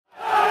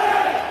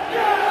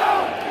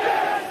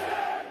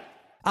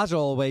As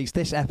always,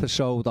 this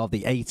episode of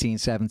the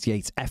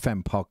 1878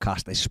 FM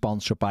podcast is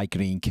sponsored by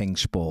Greene King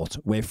Sport,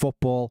 where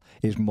football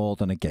is more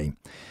than a game.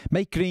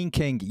 Make Greene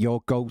King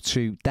your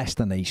go-to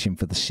destination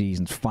for the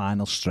season's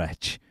final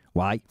stretch.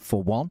 Why?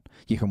 For one,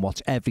 you can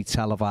watch every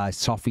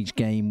televised Toffee's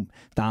game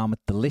down with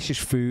delicious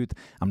food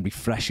and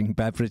refreshing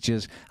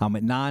beverages, and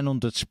with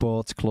 900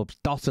 sports clubs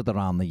dotted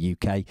around the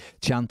UK,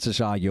 chances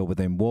are you're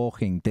within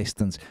walking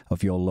distance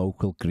of your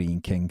local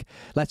Greene King.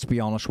 Let's be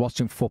honest,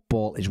 watching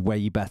football is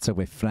way better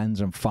with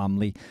friends and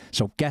family,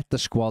 so get the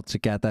squad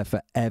together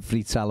for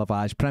every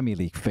televised Premier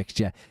League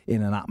fixture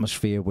in an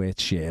atmosphere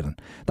worth sharing.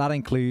 That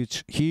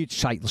includes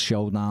huge title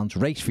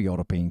showdowns, race for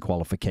European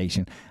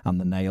qualification, and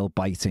the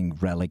nail-biting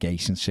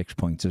relegation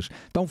six-pointers.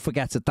 Don't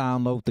forget to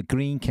download the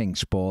Greene King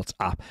Sports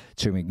app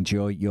to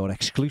enjoy your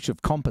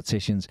exclusive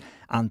competitions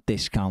and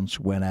discounts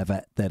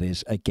whenever there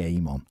is a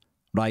game on.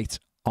 Right,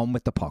 on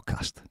with the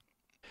podcast.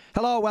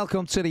 Hello,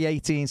 welcome to the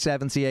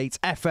 1878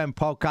 FM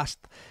podcast.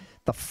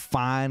 The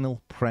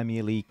final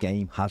Premier League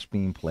game has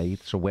been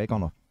played, so we're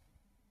going to,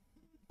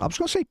 I was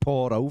going to say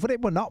pour over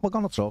it. We're not. We're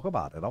going to talk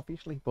about it,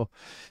 obviously, but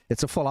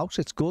it's a full house.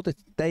 It's good.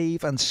 It's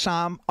Dave and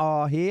Sam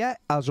are here,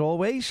 as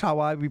always. How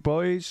are we,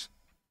 boys?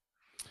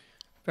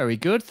 Very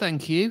good,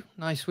 thank you.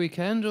 Nice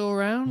weekend all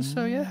around.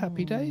 So yeah,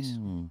 happy days.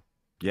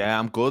 Yeah,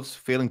 I'm good.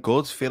 Feeling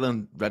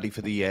ready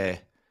for the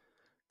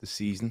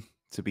season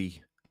to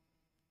be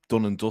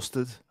done and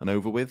dusted and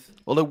over with.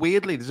 Although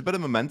weirdly, there's a bit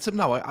of momentum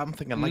now. I'm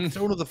thinking like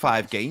throw another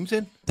 5 games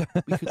in.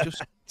 We could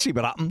just see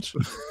what happens.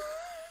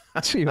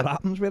 See what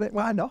happens with it.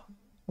 Why not?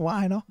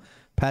 Why not?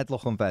 Ped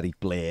looking very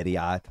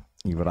blurry-eyed.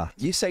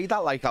 You say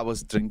that like I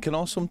was drinking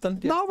or something.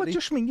 No, I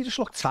just mean you just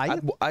look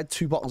tired. I had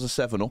 2 bottles of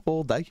 7-Up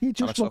all day. You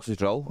just look,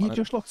 sausage roll. You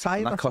just look tired.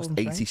 And that cost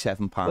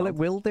 £87. Well, it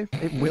will do.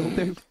 It will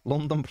do.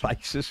 London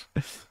prices.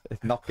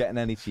 It's not getting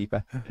any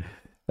cheaper.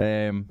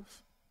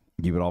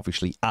 You were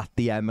obviously at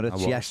the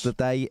Emirates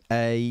yesterday.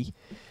 I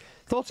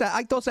thought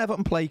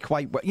Everton played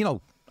quite well. You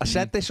know, I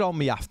said this on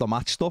me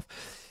after-match stuff.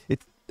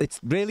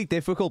 It's really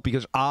difficult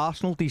because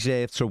Arsenal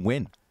deserve to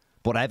win.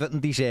 But Everton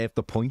deserved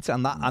the point,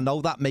 and that I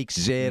know that makes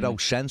zero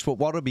sense. But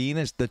what I mean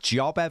is the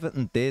job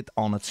Everton did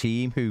on a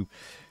team who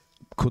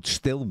could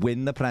still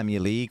win the Premier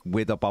League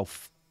with about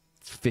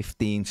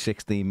 15,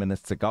 16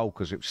 minutes to go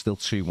because it was still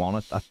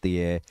 2-1 at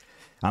the...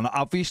 and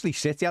obviously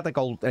City had a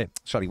goal...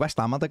 West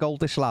Ham had a goal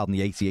disallowed in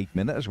the 88th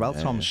minute as well,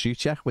 Thomas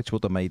Souček, which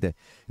would have made it...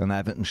 And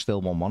Everton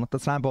still 1-1 at the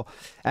time. But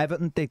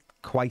Everton did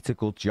quite a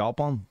good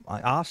job on...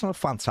 Arsenal, a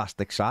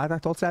fantastic side. I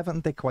thought Everton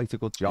did quite a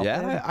good job.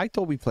 Yeah, I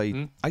thought we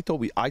played... I thought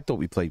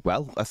we played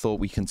well. I thought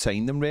we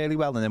contained them really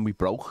well, and then we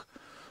broke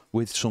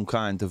with some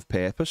kind of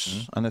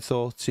purpose. And I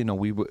thought, you know,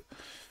 we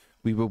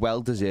were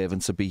well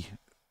deserving to be,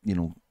 you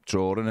know,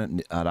 drawing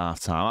it at half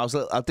time. I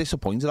was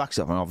disappointed,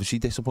 actually. I'm obviously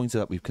disappointed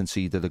that we've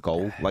conceded a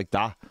goal like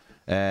that.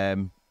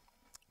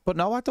 But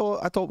no, I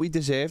thought we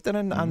deserved it,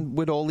 and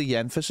with all the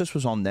emphasis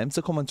was on them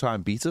to come and try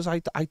and beat us.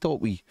 I thought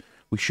we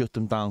shut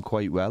them down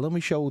quite well, and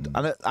we showed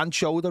and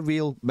showed a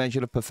real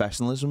measure of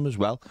professionalism as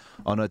well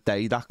on a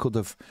day that could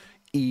have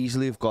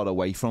easily have got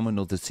away from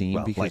another team.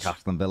 Well, because, like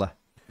Aston Villa,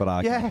 for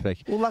argument's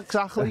sake. Well,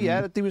 exactly.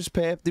 Yeah, there was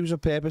a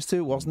purpose to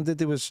it, wasn't there?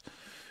 There was.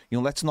 You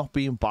know, let's not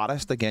be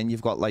embarrassed. Again,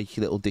 you've got like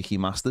little Dickie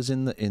Masters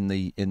in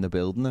the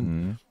building,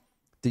 and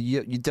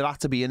there had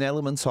to be an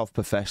element of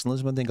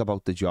professionalism, I think,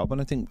 about the job,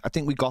 and I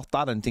think we got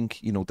that, and I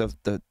think, you know,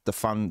 the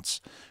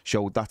fans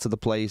showed that to the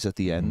players at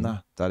the end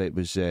that it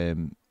was a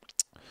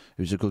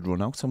good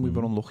run out, and we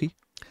were unlucky.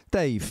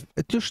 Dave,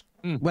 just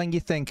when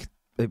you think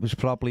it was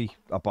probably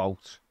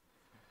about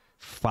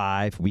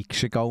 5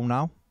 weeks ago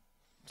now,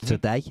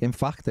 today, in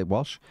fact, it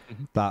was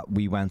that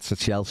we went to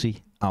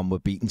Chelsea and were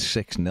beaten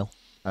 6-0.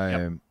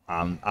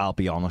 And I'll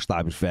be honest,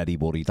 I was very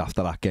worried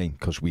after that game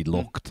because we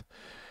looked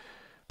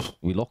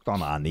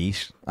on our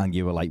knees, and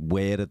you were like,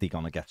 where are they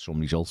going to get some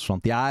results from?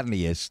 The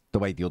irony is, the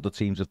way the other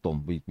teams have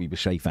done, we were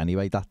safe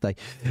anyway that day.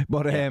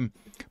 But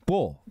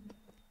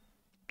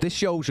this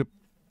shows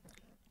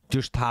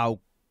just how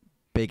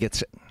big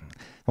it's...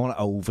 I want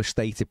to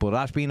overstate it, but it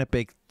has been a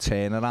big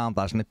turnaround,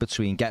 hasn't it,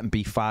 between getting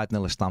beat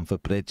 5-0 at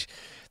Stamford Bridge,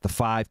 the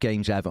 5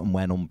 games Everton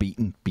went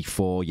unbeaten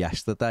before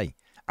yesterday,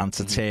 and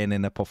to turn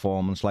in a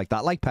performance like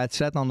that. Like Ped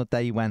said, on the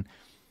day when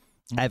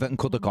Everton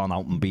could have gone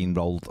out and been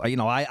rolled. You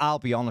know, I'll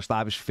be honest,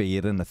 I was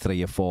fearing a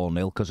 3 or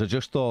 4-0 because I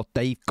just thought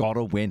they've got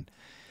to win.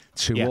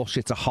 To us,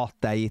 it's a hot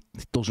day.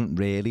 It doesn't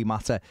really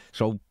matter.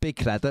 So big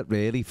credit,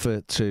 really,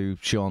 to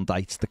Sean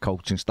Dyche, the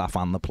coaching staff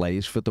and the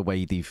players for the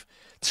way they've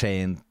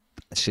turned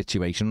a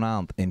situation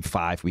around in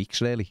 5 weeks,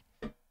 really.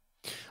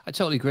 I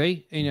totally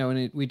agree. You know,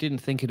 and we didn't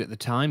think it at the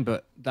time,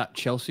 but that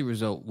Chelsea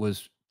result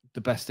was the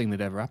best thing that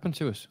ever happened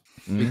to us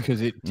because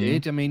it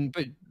did. I mean,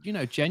 but you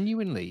know,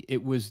 genuinely,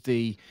 it was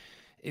a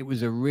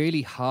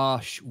really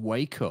harsh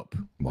wake up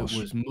that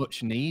was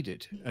much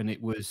needed, and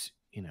it was,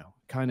 you know,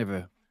 kind of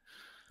a.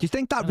 Do you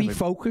think that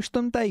refocused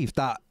them, Dave?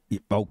 That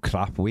oh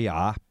crap, we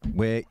are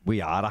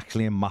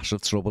actually in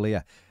massive trouble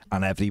here,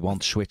 and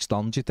everyone switched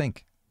on. Do you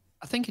think?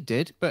 I think it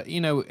did, but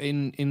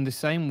in the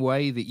same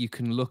way that you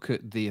can look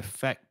at the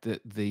effect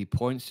that the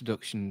points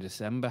deduction in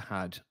December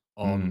had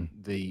on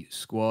the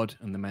squad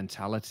and the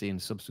mentality,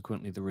 and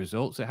subsequently the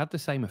results, it had the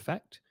same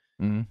effect.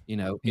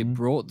 It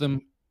brought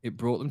them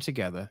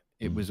together.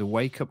 It was a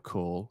wake up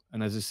call,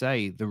 and as I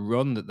say, the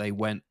run that they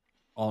went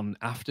on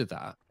after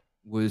that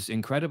was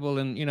incredible.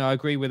 And I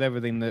agree with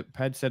everything that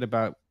Ped said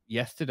about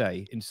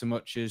yesterday, in so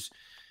much as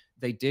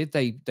they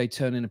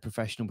turn in a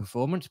professional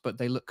performance, but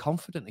they look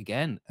confident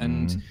again.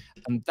 And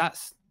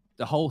that's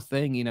the whole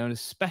thing, and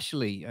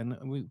especially, and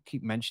we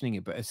keep mentioning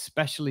it, but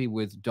especially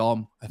with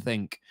Dom, I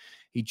think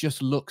he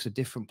just looks a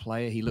different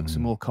player. He looks a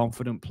more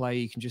confident player.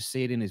 You can just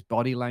see it in his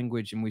body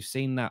language. And we've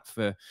seen that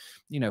for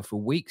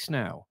weeks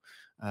now.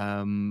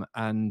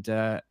 And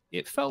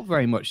it felt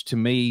very much to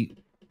me,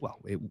 well,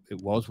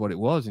 it was what it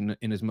was, in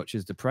as much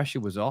as the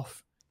pressure was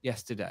off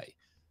yesterday.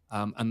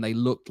 And they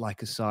looked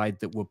like a side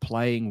that were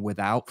playing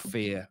without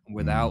fear,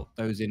 without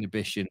those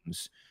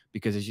inhibitions,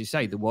 because, as you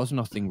say, there was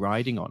nothing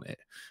riding on it.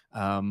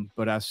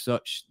 But as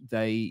such,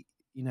 they,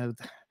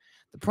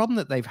 the problem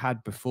that they've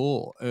had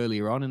before,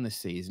 earlier on in the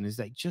season, is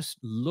they just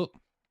look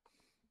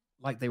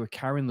like they were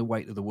carrying the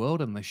weight of the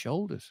world on their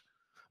shoulders.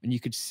 And you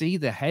could see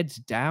their heads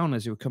down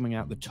as they were coming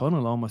out the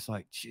tunnel, almost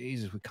like,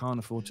 Jesus, we can't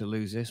afford to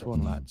lose this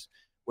one, lads.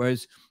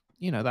 Whereas,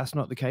 that's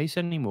not the case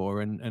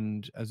anymore.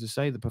 And as I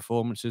say, the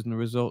performances and the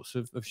results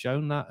have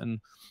shown that. And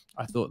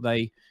I thought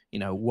they,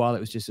 while it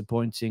was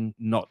disappointing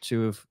not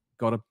to have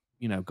got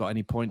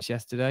any points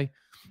yesterday,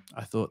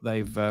 I thought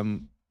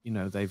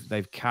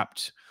they've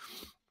capped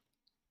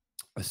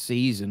a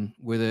season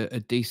with a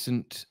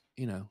decent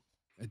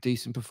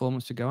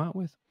performance to go out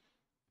with.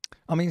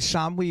 I mean,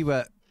 Sam, we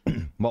were,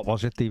 what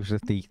was it? It was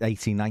at the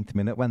 89th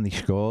minute when they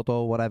scored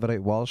or whatever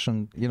it was.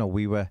 And,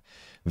 we were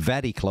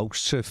very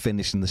close to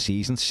finishing the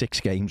season 6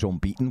 games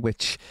unbeaten,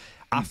 which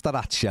after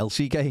that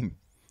Chelsea game,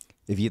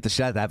 if you'd have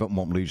said Everton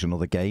won't lose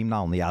another game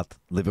now, and they had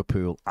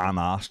Liverpool and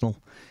Arsenal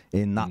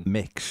in that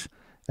mix,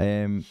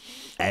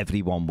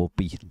 everyone would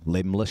be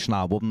limbless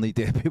now, wouldn't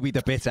they? We'd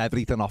have bit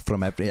everything off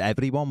from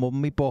everyone,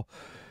 wouldn't we? But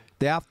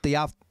they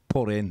have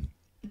put in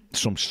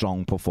some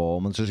strong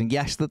performances. And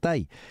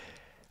yesterday,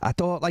 I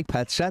thought, like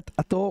Ped said,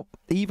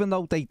 even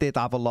though they did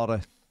have a lot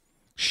of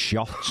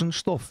shots and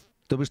stuff,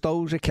 there was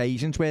those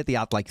occasions where they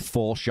had like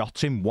 4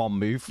 shots in one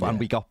move and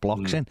we got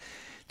blocks in.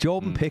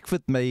 Jordan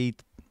Pickford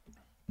made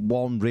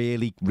one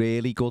really,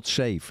 really good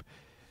save.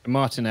 The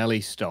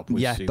Martinelli stop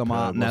was superb, the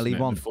Martinelli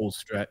one. The full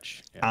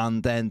stretch. Yeah.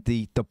 And then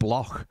the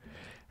block.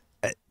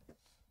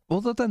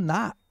 Other than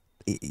that,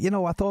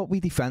 I thought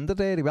we defended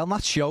really well. And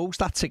that shows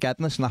that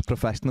togetherness and that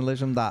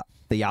professionalism that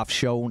they have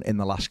shown in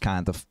the last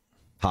kind of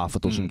half a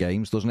dozen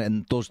games, doesn't it?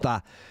 And does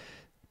that,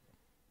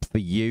 for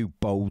you,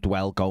 bode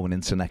well going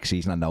into next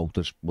season? I know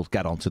we'll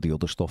get on to the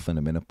other stuff in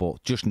a minute,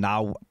 but just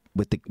now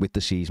with the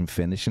season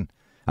finishing,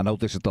 I know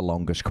this is the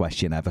longest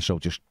question ever, so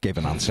just give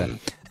an answer.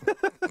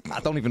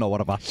 I don't even know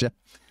what I've asked you.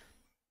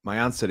 My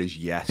answer is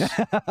yes.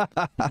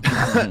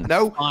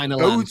 No,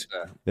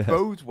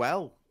 bodes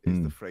well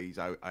is the phrase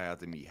I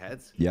had in my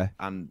head. Yeah.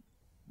 And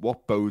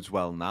what bodes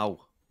well now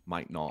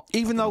might not.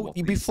 Even though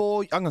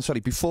before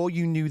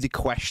you knew the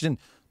question,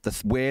 the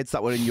words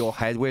that were in your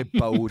head were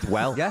bode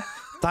well. Yeah.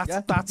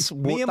 That's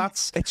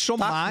it's some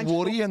mind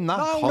worrying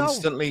that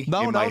constantly in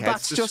my head.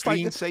 That's the just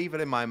screensaver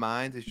in my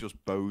mind is just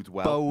bode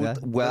well.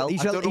 Well,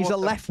 he's a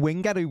left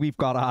winger who we've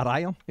got our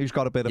eye on. Who's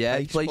got a bit of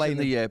pace.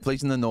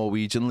 Plays in the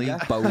Norwegian league.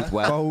 Yeah. Bode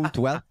well.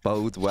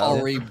 Bode well.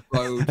 Sorry,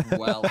 bode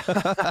well.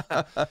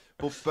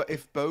 But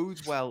if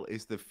bodes well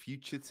is the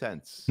future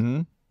tense,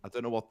 I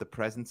don't know what the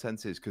present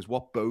tense is, because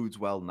what bodes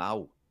well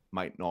now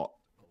might not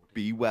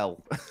be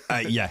well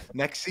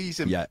next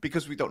season,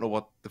 because we don't know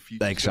what the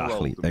future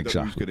exactly who's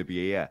going to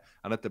be here.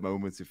 And at the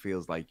moment it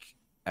feels like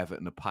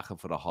Everton are packing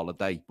for a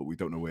holiday, but we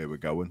don't know where we're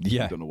going. We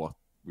don't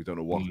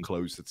know what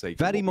clothes to take.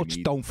 Very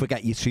much don't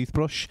forget your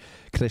toothbrush,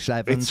 Chris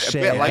Evans. It's a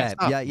bit like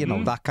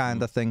that. That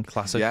kind of thing.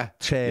 Classic.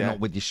 Turn up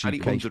with your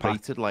suitcase. Very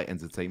underrated like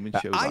entertainment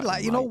show. I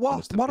like,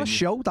 what a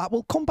show that.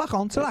 We'll come back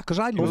onto that because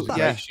I love that.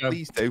 Yeah,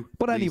 please do.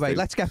 But anyway,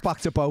 let's get back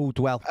to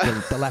Bodwell,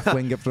 the left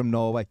winger from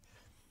Norway.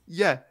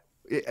 Yeah.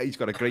 He's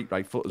got a great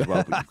right foot as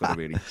well, but you've got to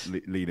really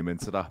lean him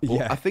into that.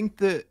 But I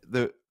think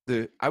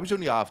I was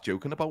only half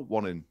joking about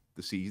wanting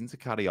the season to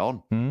carry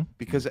on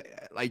because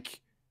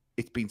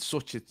it's been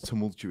such a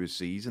tumultuous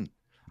season.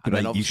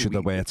 And you should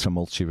have wear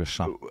tumultuous,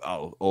 Sam.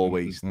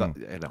 Always.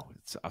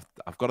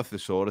 I've got a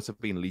thesaurus I've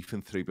been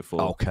leafing through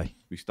before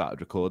we started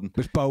recording.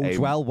 Was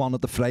Bodwell one of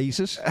the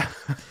phrases?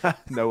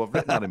 No, I've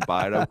written that in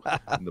biro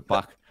in the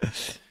back.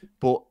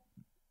 But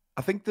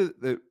I think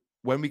that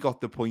when we got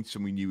the points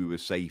and we knew we were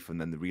safe,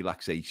 and then the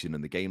relaxation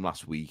and the game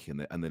last week and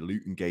the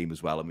Luton game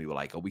as well, and we were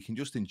like, we can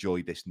just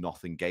enjoy this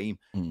nothing game.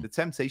 The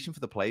temptation for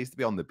the players to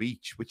be on the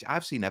beach, which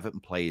I've seen Everton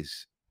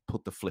players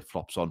put the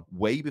flip-flops on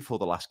way before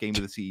the last game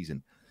of the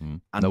season,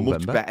 and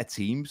much better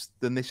teams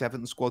than this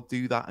Everton squad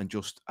do that.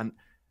 And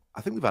I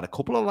think we've had a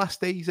couple of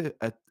last days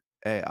at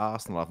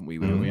Arsenal, haven't we?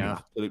 We were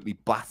absolutely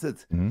battered.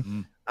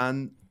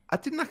 And I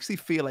didn't actually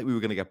feel like we were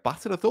going to get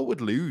battered. I thought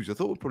we'd lose. I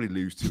thought we'd probably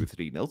lose 2 or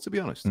 3-0, to be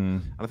honest.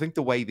 And I think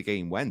the way the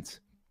game went,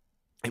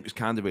 it was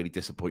kind of really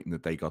disappointing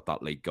that they got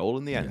that late goal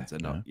in the end.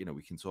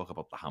 We can talk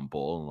about the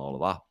handball and all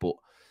of that, but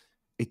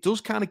it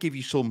does kind of give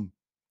you some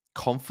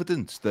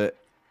confidence that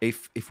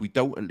if we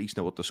don't at least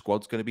know what the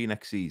squad's going to be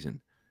next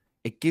season,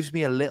 it gives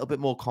me a little bit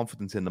more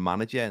confidence in the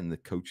manager and the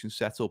coaching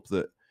setup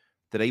that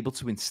they're able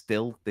to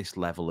instill this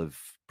level of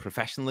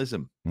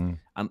professionalism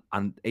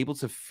and able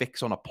to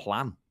fix on a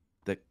plan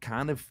that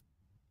kind of,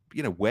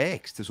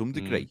 works to some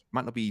degree.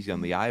 Might not be easy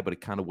on the eye, but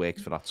it kind of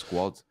works for that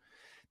squad.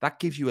 That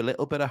gives you a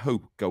little bit of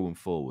hope going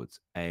forward,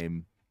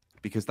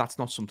 because that's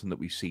not something that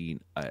we've seen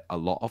a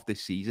lot of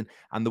this season.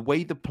 And the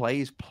way the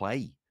players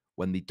play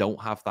when they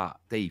don't have that,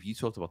 Dave, you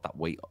talked about that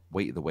weight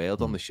of the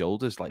world on the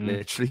shoulders, like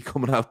literally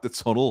coming out the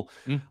tunnel,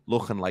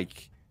 looking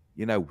like,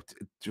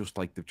 just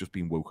like they've just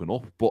been woken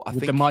up. But I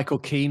think the Michael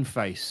Keane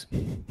face.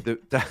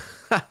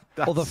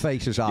 Other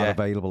faces are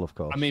available, of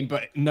course. I mean,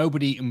 but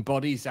nobody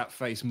embodies that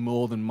face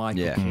more than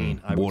Michael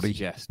Keane. I would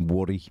suggest.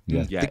 Worry.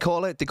 Yeah. They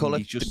call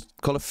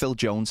it Phil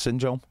Jones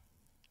syndrome.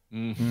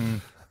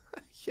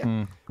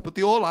 But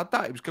they all had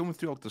that. It was going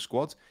throughout the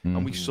squad,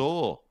 and we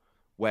saw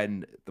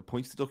when the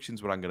points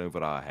deductions were hanging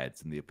over our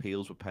heads and the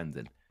appeals were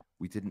pending.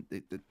 We didn't.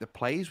 The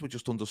players were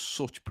just under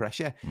such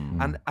pressure,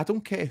 and I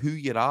don't care who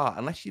you are,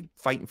 unless you're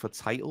fighting for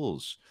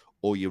titles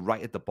or you're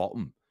right at the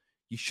bottom.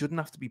 You shouldn't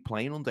have to be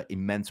playing under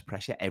immense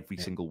pressure every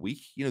single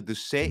week. There's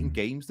certain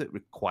games that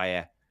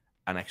require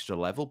an extra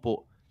level, but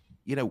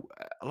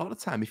a lot of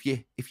time, if you're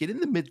in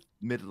the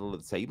middle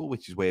of the table,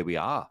 which is where we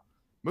are,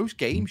 most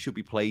games should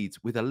be played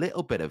with a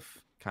little bit of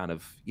kind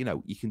of,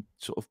 you can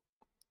sort of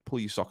pull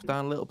your socks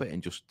down a little bit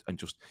and just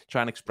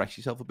try and express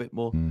yourself a bit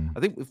more.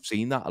 I think we've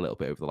seen that a little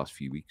bit over the last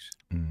few weeks.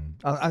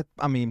 I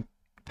mean,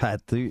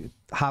 Ped,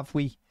 have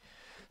we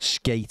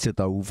skated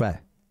around,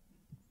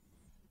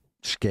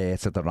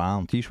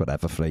 use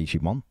whatever phrase you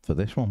want for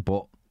this one,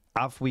 but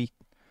have we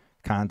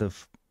kind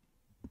of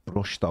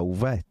brushed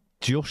over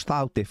just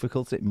how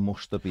difficult it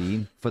must have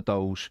been for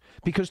those?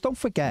 Because don't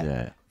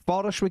forget,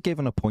 Forest were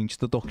given a points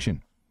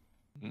deduction,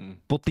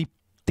 but they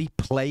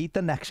played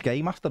the next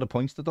game after the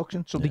points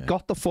deduction, so they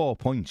got the 4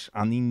 points,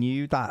 and they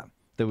knew that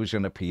there was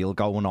an appeal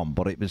going on.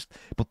 But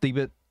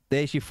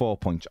there's your 4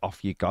 points,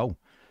 off you go.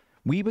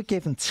 We were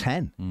given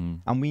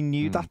 10, and we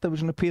knew that there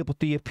was an appeal, but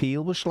the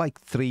appeal was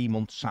like 3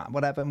 months,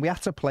 whatever, and we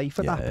had to play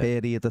for that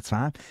period of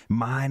time.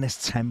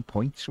 Minus 10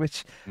 points,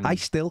 which I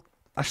still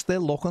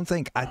look and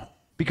think,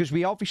 because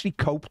we obviously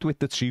coped with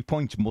the 2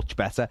 points much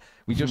better.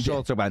 We just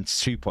sort of went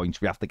 2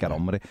 points, we have to get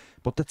on with it.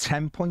 But the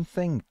 10-point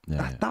thing,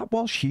 that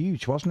was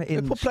huge, wasn't it?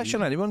 It put pressure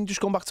on anyone. Just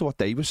going back to what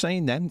Dave was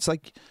saying then, it's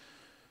like,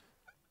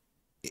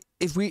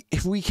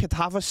 if we could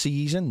have a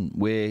season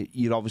where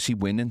you're obviously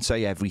winning,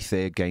 say, every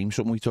third game,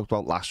 something we talked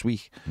about last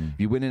week,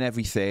 you're winning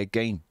every third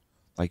game,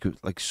 like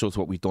sort of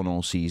what we've done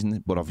all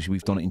season, but obviously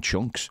we've done it in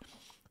chunks.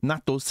 And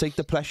that does take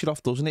the pressure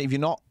off, doesn't it? If you're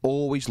not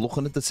always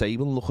looking at the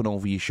table and looking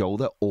over your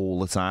shoulder all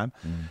the time.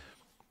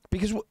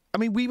 Because, I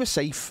mean, we were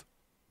safe.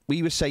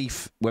 We were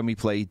safe when we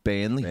played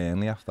Burnley.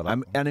 Burnley after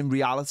that. And in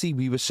reality,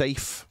 we were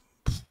safe,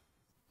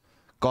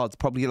 God,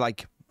 probably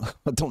like,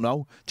 I don't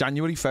know,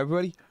 January,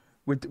 February,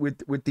 with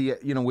the,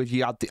 with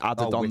you added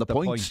on the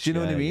points. Do you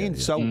know what I mean?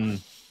 So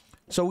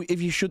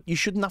if you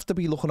shouldn't have to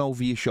be looking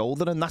over your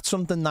shoulder, and that's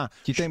something that...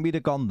 Do you think we'd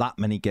have gone that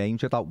many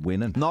games without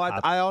winning? No,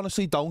 I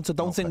honestly don't. I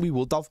don't think we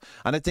would have.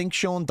 And I think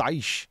Sean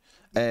Dyche,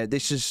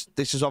 this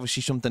is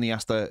obviously something he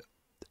has to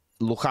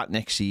look at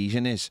next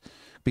season, is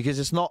because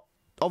it's not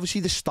obviously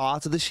the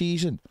start of the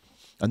season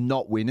and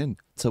not winning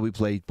till we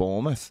played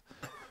Bournemouth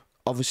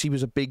obviously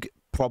was a big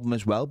problem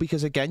as well,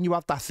 because again you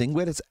have that thing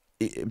where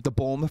the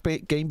Bournemouth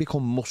game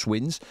become must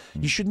wins.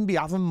 You shouldn't be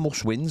having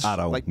must wins. I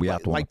don't. We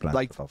had one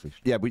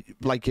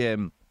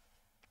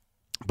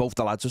both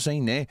the lads are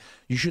saying there,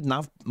 you shouldn't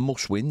have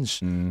must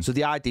wins. So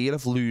the idea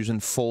of losing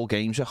 4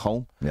 games at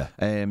home,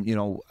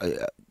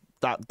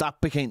 that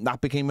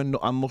became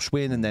a must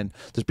win, and then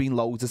there's been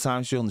loads of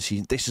times during the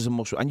season this is a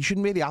must win, and you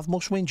shouldn't really have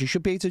must wins. You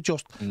should be able to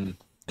just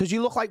because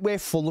you look like where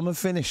Fulham have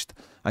finished,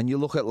 and you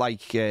look at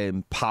like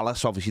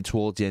Palace obviously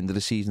towards the end of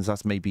the season, so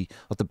that's maybe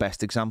not the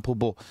best example,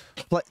 but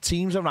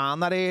teams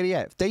around that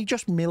area, they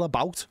just mill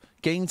about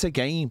game to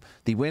game.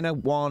 They win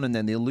one and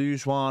then they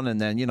lose one, and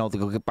then they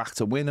go back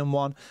to winning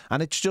one,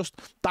 and it's just,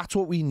 that's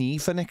what we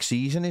need for next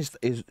season is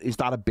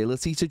that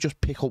ability to just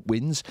pick up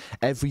wins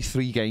every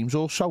 3 games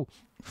or so.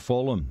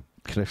 Fulham,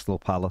 Crystal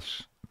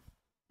Palace,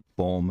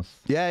 Bournemouth.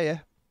 Wolves.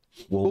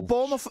 Well,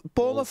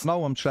 Bournemouth.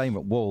 No, I'm saying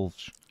that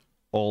Wolves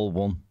all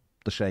won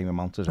the same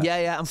amount as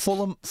and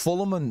Fulham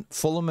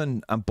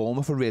and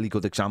Bournemouth are really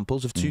good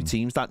examples of 2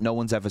 teams that no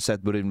one's ever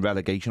said were in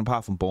relegation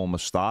apart from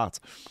Bournemouth start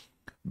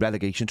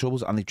relegation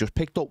troubles, and they've just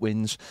picked up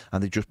wins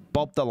and they've just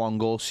bobbed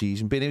along all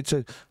season, being able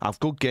to have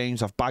good games,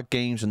 have bad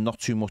games, and not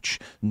too much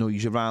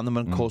noise around them.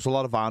 And of course, a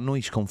lot of our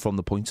noise come from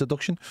the points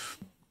deduction.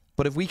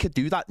 But if we could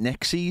do that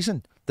next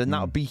season, then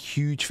that would be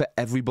huge for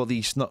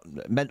everybody's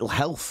mental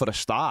health for a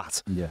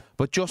start. Yeah.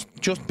 But just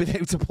being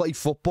able to play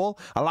football,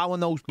 allowing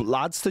those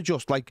lads to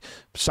just, like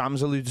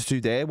Sam's alluded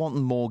to there,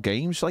 wanting more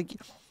games. Like,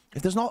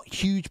 if there's not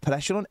huge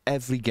pressure on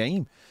every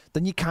game,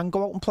 then you can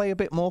go out and play a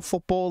bit more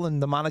football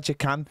and the manager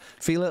can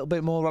feel a little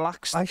bit more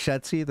relaxed. I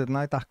said to you, didn't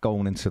I, that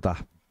going into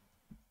that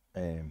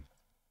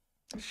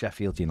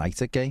Sheffield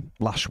United game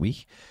last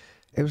week,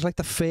 it was like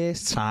the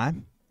first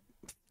time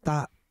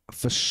that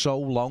for so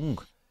long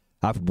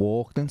I've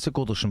walked into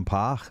Goodison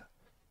Park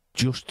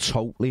just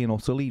totally and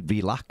utterly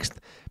relaxed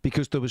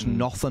because there was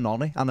nothing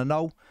on it. And I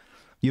know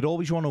you'd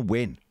always want to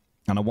win,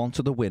 and I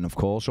wanted to win, of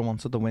course I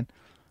wanted to win.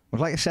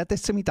 But like I said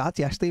this to my dad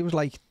yesterday, he was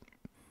like,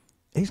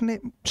 isn't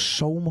it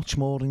so much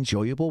more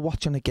enjoyable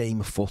watching a game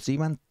of footy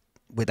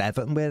with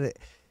Everton where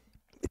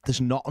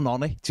there's nothing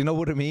on it? Do you know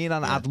what I mean?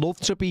 And I'd love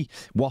to be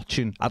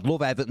watching, I'd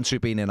love Everton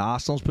to be in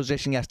Arsenal's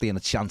position yesterday and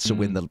a chance to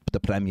win the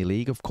Premier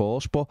League, of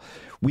course, but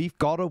we've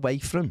got away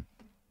from.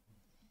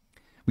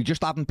 We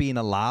just haven't been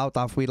allowed,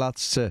 have we,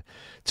 lads, to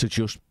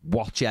just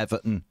watch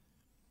Everton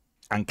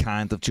and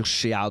kind of just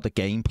see how the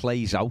game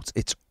plays out.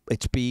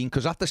 It's been,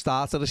 because at the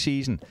start of the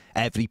season,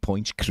 every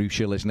point's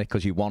crucial, isn't it?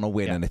 Because you want to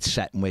win and it's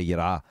setting where you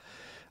are.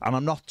 And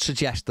I'm not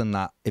suggesting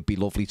that it'd be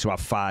lovely to have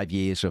 5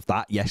 years of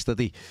that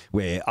yesterday,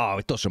 where,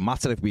 it doesn't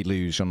matter if we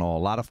lose and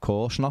all that, of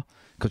course not,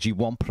 because you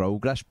want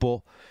progress.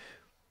 But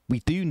we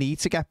do need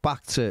to get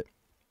back to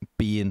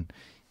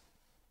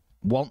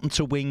wanting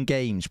to win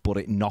games, but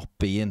it not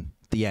being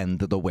the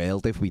end of the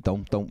world if we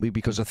don't we?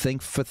 Because I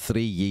think for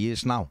 3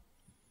 years now,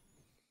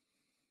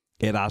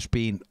 it has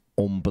been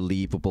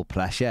unbelievable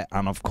pressure.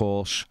 And of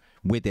course,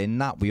 within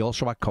that, we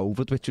also had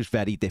COVID, which was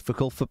very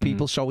difficult for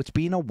people. So it's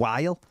been a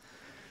while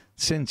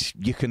since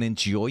you can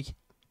enjoy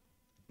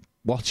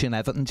watching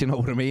Everton, do you know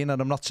what I mean?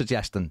 And I'm not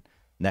suggesting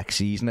next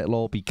season it'll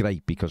all be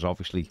great, because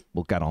obviously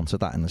we'll get onto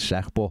that in a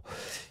sec. But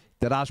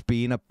there has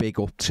been a big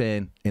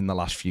upturn in the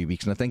last few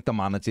weeks, and I think the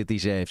manager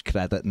deserves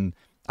credit. And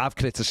I've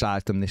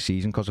criticised him this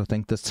season because I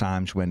think there's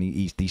times when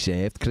he's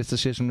deserved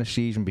criticism this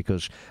season,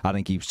 because I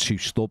think he was too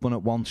stubborn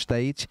at one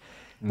stage.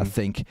 I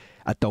think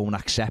I don't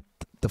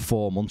accept the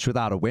 4 months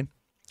without a win,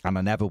 and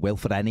I never will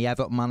for any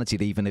Everton manager.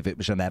 Even if it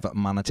was an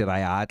Everton manager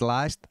I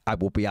idolised, I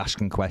would be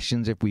asking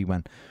questions if we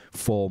went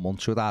 4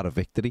 months without a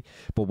victory.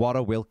 But what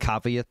I will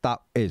caveat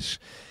that is,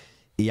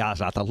 he has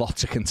had a lot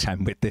to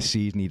contend with this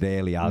season, he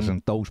really has,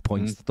 and those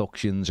points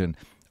deductions and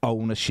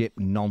ownership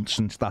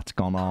nonsense that's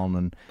gone on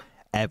and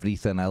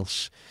everything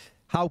else.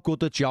 How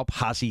good a job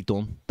has he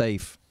done,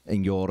 Dave,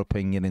 in your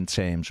opinion, in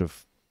terms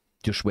of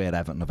just where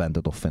Everton have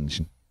ended up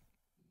finishing?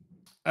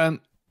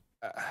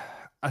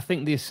 I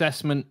think the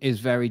assessment is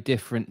very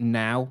different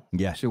now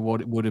to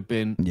what it would have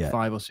been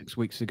 5 or 6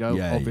 weeks ago,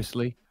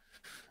 obviously.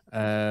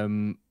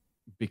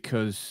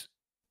 Because,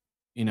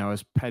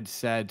 as Ped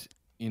said,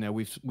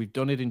 we've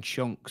done it in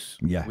chunks.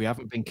 We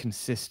haven't been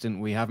consistent.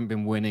 We haven't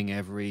been winning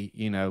every,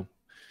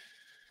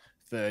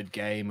 third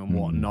game and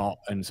whatnot,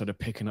 and sort of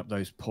picking up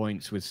those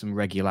points with some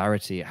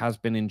regularity. It has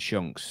been in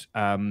chunks.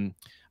 I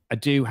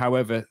do,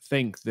 however,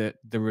 think that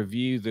the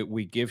review that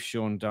we give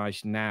Sean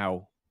Dyche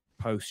now,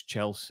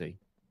 post-Chelsea,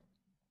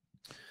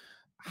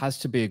 has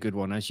to be a good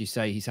one. As you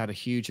say, he's had a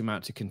huge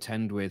amount to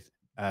contend with.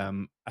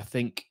 I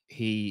think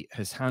he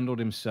has handled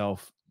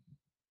himself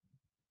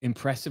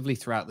impressively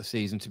throughout the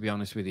season, to be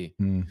honest with you,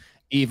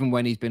 even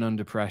when he's been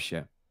under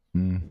pressure.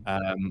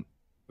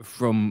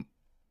 From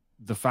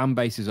the fan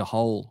base as a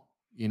whole,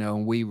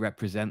 and we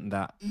represent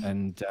that.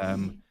 And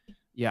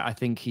I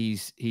think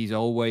he's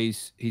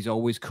always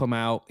come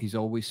out, he's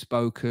always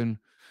spoken,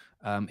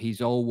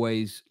 he's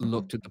always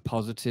looked at the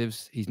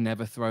positives. He's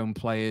never thrown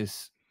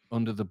players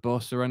under the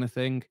bus or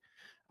anything.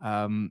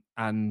 And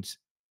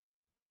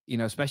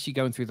especially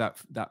going through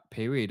that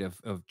period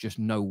of just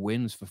no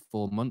wins for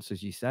 4 months,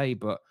 as you say.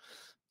 But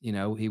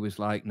he was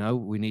like, no,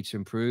 we need to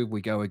improve.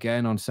 We go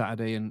again on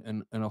Saturday,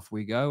 and off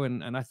we go.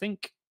 And I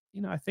think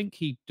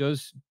he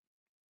does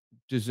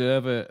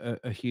deserve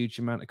a huge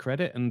amount of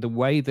credit. And the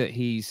way that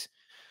he's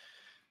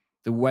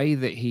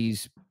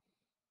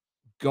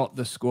got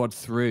the squad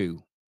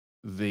through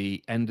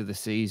the end of the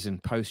season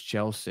post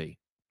Chelsea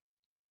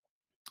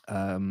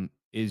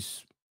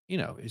is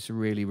it's a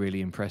really, really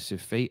impressive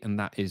feat, and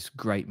that is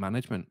great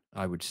management,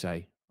 I would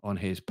say, on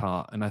his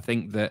part. And I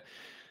think that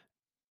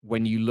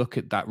when you look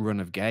at that run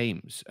of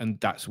games, and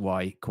that's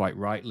why, quite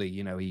rightly,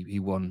 he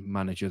won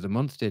Manager of the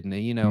Month, didn't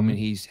he? I mean,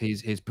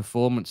 his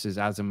performances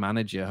as a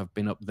manager have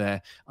been up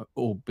there,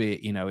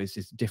 albeit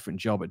it's a different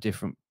job at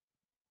different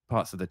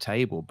parts of the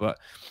table, but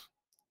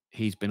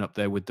he's been up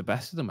there with the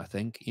best of them, I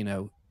think,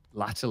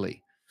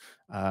 latterly.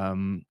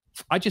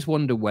 I just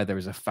wonder whether,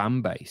 as a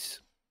fan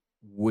base,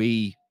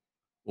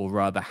 or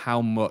rather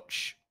how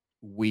much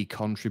we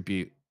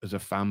contribute as a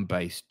fan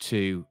base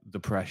to the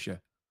pressure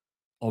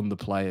on the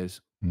players.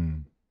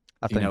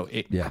 I think,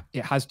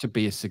 it has to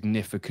be a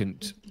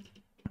significant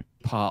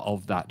part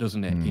of that,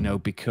 doesn't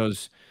it?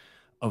 Because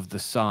of the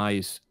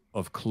size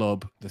of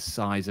club, the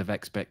size of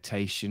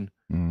expectation,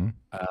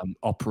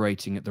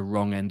 operating at the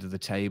wrong end of the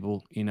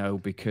table,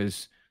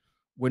 because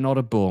we're not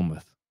a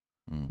Bournemouth,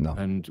 No.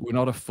 and we're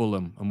not a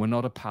Fulham, and we're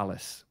not a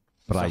Palace.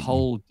 It's Brighton. a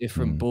whole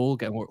different ball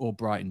game, or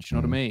Brighton. Do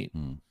you know what I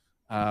mean?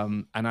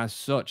 And as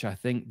such, I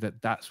think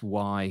that's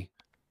why,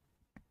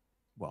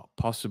 well,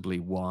 possibly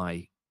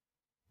why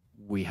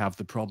we have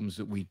the problems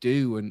that we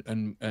do,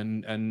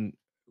 and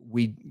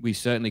we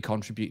certainly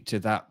contribute to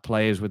that.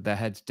 Players with their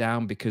heads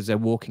down because they're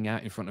walking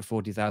out in front of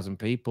 40,000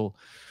 people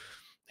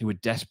who are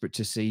desperate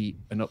to see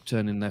an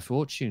upturn in their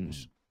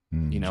fortunes.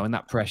 You know, and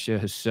that pressure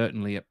has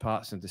certainly at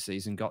parts of the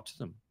season got to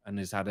them and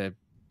has had a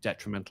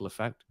detrimental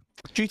effect.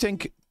 Do you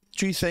think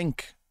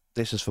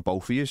this is for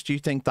both of you? Do you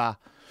think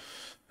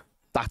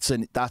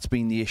that's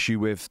been the issue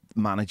with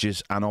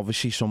managers and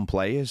obviously some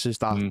players, is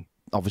that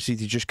obviously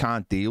they just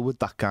can't deal with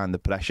that kind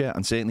of pressure,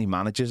 and certainly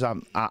managers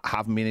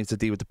haven't been able to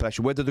deal with the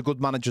pressure, whether they're good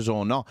managers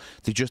or not.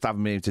 They just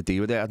haven't been able to deal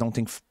with it. I don't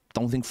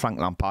think Frank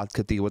Lampard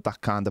could deal with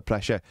that kind of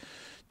pressure.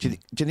 Do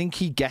you think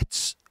he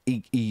gets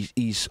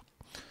he's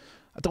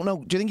I don't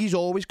know. Do you think he's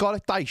always got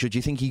it, Dyche, or do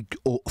you think he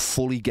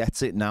fully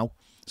gets it now?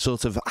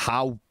 Sort of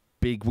how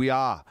big we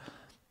are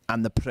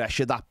and the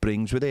pressure that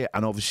brings with it.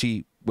 And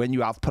obviously, when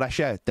you have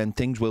pressure, then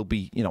things will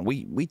be, you know,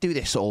 we do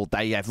this all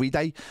day, every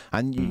day.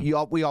 And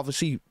we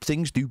obviously,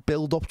 things do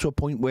build up to a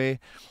point where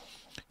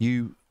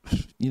you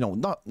know,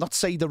 not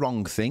say the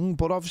wrong thing,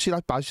 but obviously,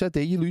 like Baz said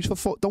there, you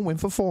don't win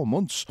for 4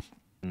 months.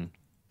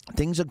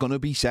 Things are going to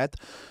be said.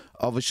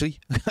 Obviously,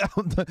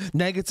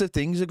 negative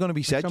things are going to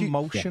be said. It's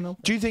emotional.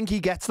 Do you think he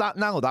gets that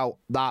now?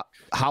 That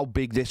how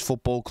big this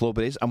football club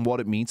is and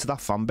what it means to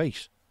that fan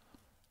base?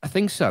 I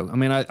think so. I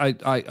mean,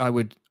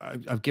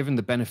 I've given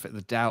the benefit of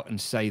the doubt and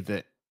say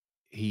that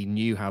he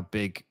knew how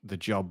big the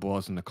job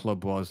was and the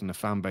club was and the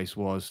fan base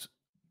was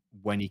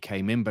when he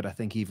came in, but I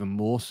think even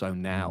more so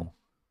now.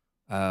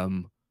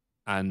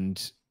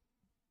 And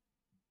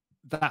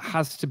that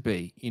has to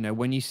be, you know,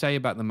 when you say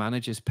about the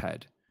managers,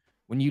 Ped,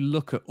 when you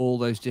look at all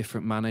those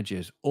different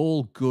managers,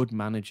 all good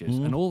managers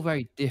and all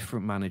very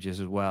different managers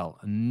as well,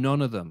 and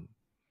none of them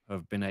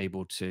have been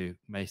able to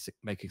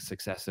make a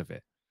success of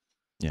it.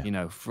 Yeah. You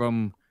know,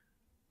 from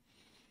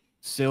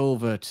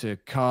Silva to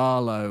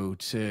Carlo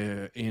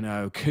to, you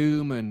know,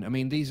 Koeman. I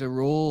mean, these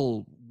are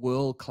all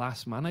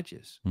world-class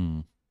managers.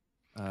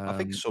 I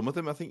think some of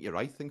them, I think you're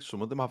right. I think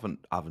some of them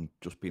haven't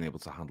just been able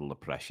to handle the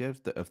pressure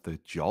of the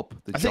job.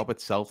 The job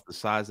itself, the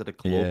size of the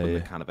club and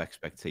the kind of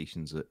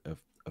expectations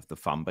of the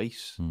fan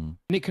base. And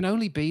it can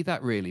only be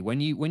that, really,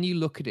 when you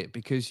look at it,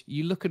 because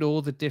you look at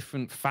all the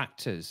different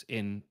factors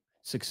in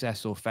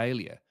success or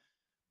failure,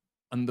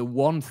 and the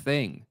one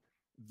thing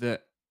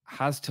that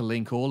has to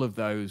link all of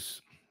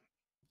those,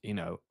 you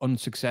know,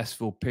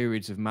 unsuccessful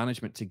periods of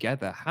management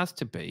together has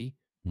to be,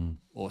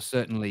 or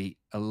certainly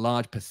a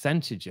large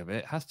percentage of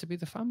it has to be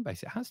the fan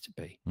base. It has to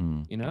be,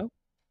 you know?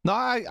 No,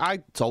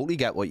 I totally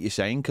get what you're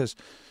saying, because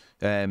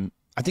I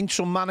think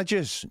some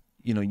managers,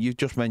 you know, you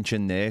just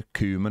mentioned there,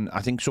 Koeman.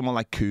 I think someone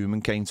like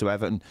Koeman came to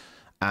Everton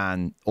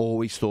and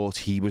always thought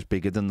he was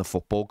bigger than the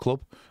football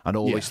club and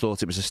always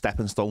thought it was a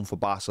stepping stone for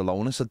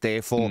Barcelona. So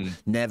therefore,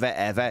 never,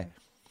 ever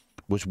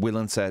was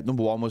willing to,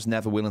 number one, was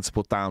never willing to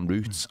put down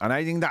roots. And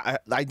I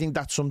think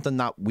that's something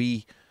that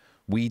we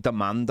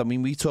demand. I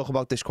mean, we talk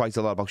about this quite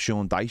a lot about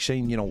Sean Dyche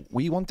saying, you know,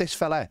 we want this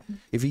fella,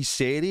 if he's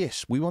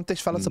serious, we want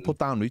this fella to put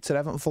down roots at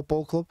Everton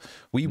Football Club.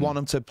 We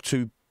want him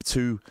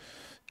to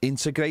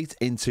integrate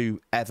into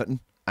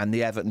Everton and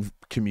the Everton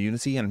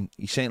community, and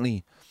he's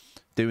certainly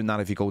doing that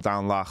if you go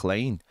down Lark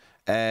Lane.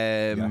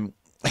 No,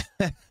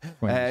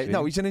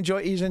 he's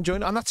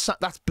enjoying, and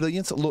that's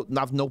brilliant. Look, I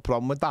have no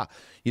problem with that,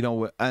 you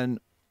know. And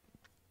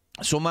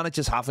some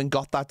managers haven't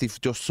got that.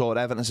 They've just saw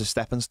Everton as a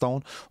stepping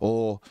stone,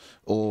 or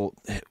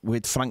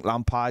with Frank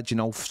Lampard, you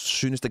know, as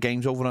soon as the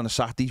game's over on a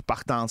Saturday, he's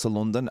back down to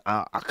London.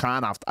 I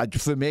can't have.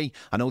 For me,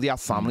 I know they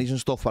have families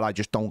and stuff, but I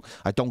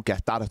don't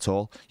get that at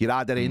all. You're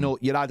either in or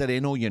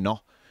you're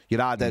not.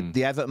 You're either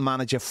the Everton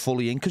manager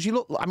fully in, because you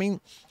look. I mean,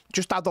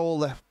 just add all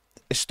the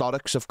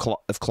historics of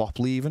Klopp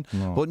leaving,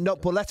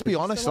 but let's be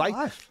honest,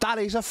 right? That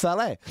is a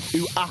fella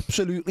who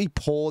absolutely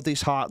poured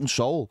his heart and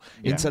soul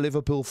into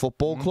Liverpool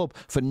Football Club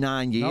for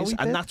 9 years,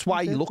 and that's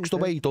why he looks the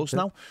way he does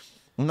now.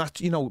 And that's,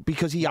 you know,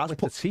 because he has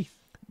put.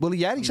 Well,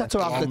 yeah, he's had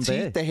to have the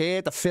teeth, the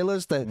hair, the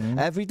fillers, the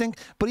everything.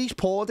 But he's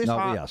poured his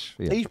heart.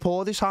 He's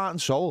poured his heart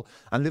and soul,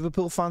 and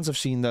Liverpool fans have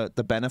seen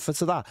the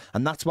benefits of that,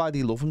 and that's why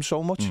they love him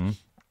so much.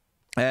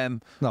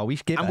 No, we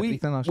give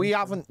everything. We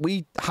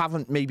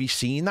haven't maybe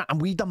seen that,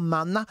 and we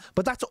demand that.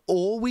 But that's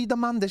all we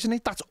demand, isn't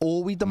it? That's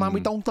all we demand. We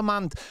don't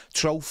demand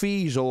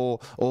trophies or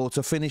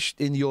to finish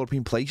in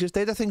European places.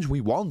 They're the things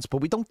we want,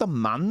 but we don't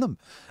demand them.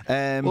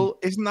 Well,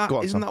 isn't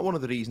that one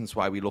of the reasons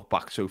why we look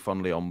back so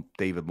fondly on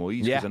David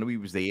Moyes? Because I know he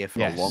was there for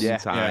a long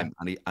time,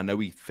 and I know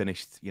he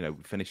finished, you know,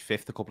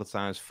 fifth a couple of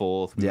times,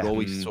 fourth. We were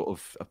always sort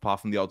of, apart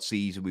from the odd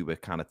season, we were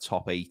kind of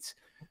top 8.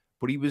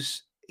 But he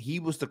was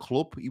the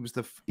club. He was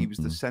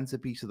the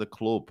centerpiece of the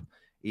club.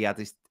 He had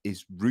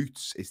his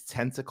roots, his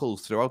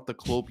tentacles throughout the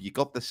club. You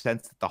got the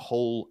sense that the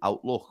whole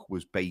outlook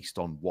was based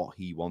on what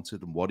he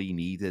wanted and what he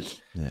needed,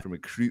 from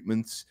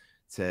recruitment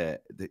to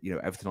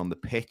everything on the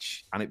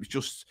pitch. And it was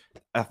just,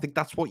 I think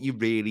that's what you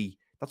really,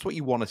 That's what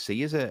you want to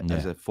see as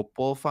a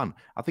football fan.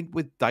 I think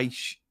with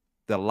Dyche,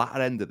 the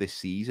latter end of this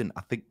season,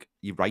 I think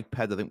you're right,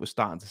 Ped. I think we're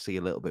starting to see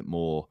a little bit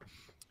more,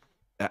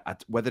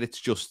 whether it's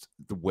just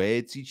the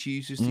words he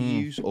chooses to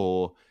use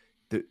or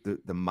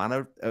the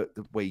manner,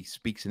 the way he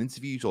speaks in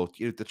interviews, or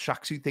the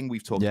tracksuit thing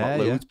we've talked about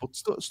loads. But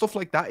stuff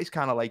like that is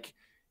kind of like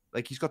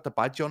he's got the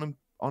badge on him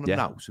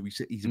now, so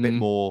he's a bit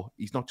more.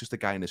 He's not just a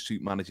guy in a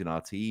suit managing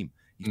our team.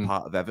 He's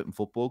part of Everton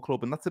Football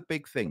Club, and that's a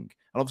big thing.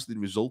 And obviously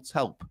the results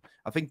help.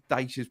 I think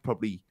Dyche is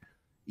probably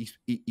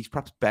he's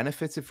perhaps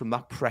benefited from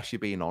that pressure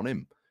being on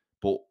him,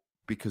 but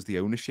because the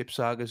ownership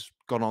saga's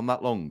gone on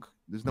that long,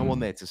 there's no one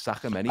there to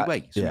sack him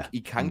anyway. So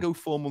he can go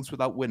 4 months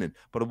without winning.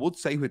 But I would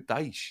say with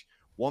Dyche,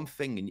 one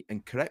thing,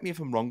 and correct me if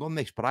I'm wrong on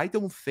this, but I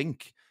don't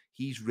think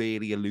he's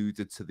really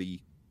alluded to the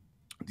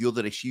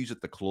other issues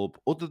at the club,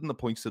 other than the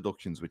points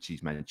deductions, which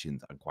he's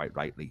mentioned, and quite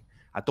rightly.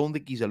 I don't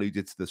think he's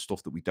alluded to the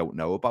stuff that we don't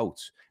know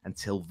about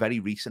until very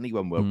recently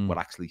when we're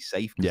actually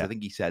safe. Because I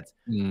think he said,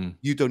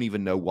 you don't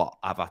even know what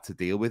I've had to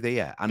deal with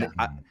here. And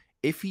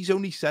if he's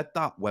only said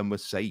that when we're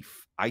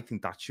safe, I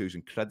think that shows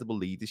incredible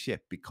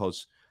leadership,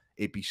 because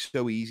it'd be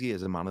so easy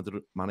as a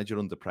manager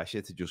under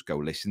pressure to just go,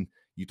 listen,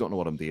 you don't know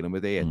what I'm dealing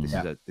with here.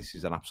 This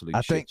is an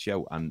absolute shit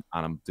show, and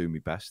I'm doing my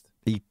best.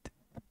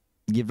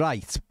 You're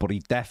right, but he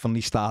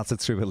definitely started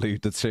to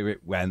allude to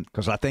it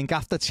because I think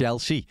after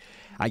Chelsea,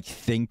 I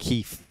think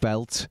he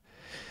felt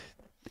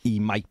he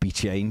might be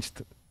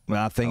changed.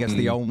 I think it's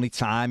the only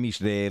time he's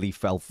really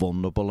felt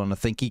vulnerable, and I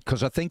think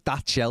because I think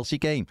that Chelsea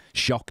game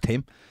shocked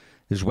him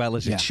as well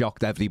as it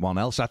shocked everyone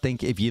else. I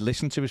think if you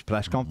listen to his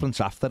press conference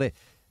after it,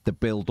 the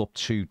build up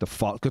to the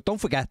because don't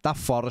forget that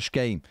Forest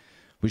game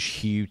was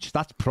huge.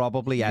 That's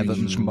probably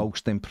Everton's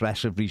most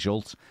impressive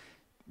result.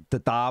 The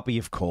derby,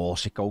 of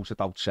course, it goes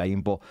without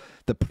saying, but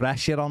the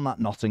pressure on that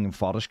Nottingham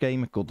Forest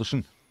game at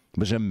Goodison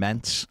was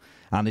immense.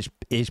 And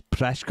his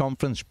press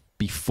conference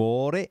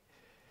before it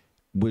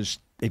was,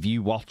 if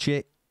you watch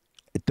it,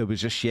 there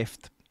was a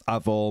shift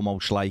of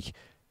almost like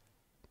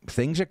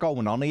things are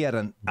going on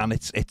here, and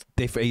it's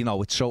different, you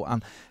know. It's so,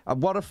 and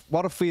what I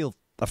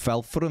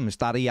felt for him is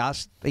that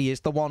he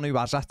is the one who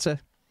has had to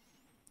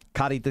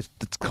carry the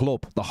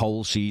club the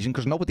whole season,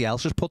 because nobody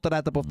else has put their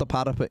head above the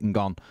parapet and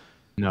gone,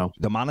 no,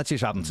 the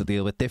manager's having to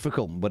deal with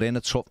difficult. We're in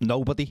a tough.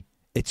 Nobody.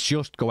 It's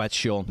just go ahead,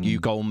 Sean. You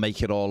go and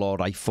make it all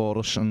right for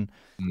us, and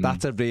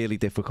that's a really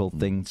difficult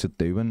thing to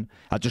do. And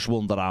I just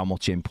wonder how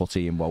much input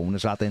Ian Woan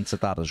has had into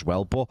that as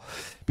well. But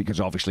because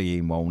obviously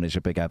Ian Woan is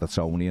a big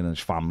Evertonian and his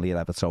family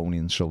are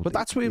Evertonians, so but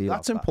that's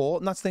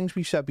important. That's things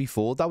we said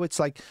before. Though it's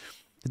like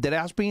there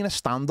has been a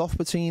standoff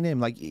between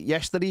him. Like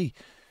yesterday,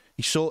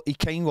 he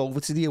came over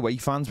to the away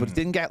fans, but he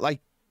didn't get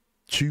like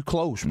too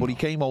close, but he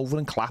came over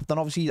and clapped, and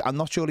obviously I'm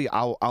not sure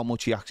how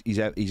much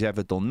he's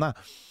ever done that,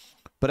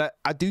 but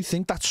I do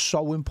think that's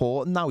so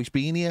important now. He's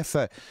been here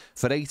for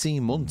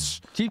 18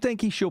 months. Do you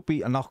think he should be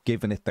not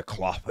giving it the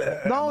clap?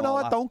 No,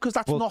 I don't, because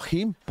that's not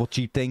him. But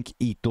do you think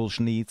he does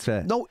need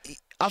to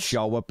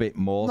show a bit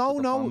more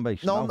to the fan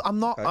base? No, I'm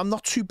not. Okay. I'm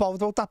not too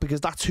bothered about that,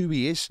 because that's who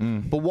he is.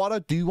 But what I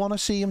do want to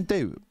see him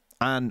do,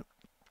 and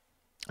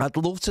I'd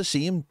love to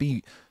see him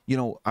be, you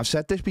know, I've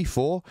said this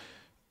before,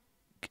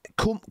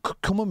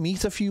 come and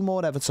meet a few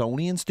more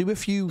Evertonians. Do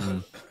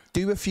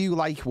a few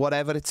like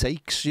whatever it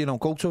takes. You know,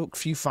 go to a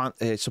few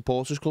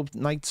supporters club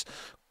nights.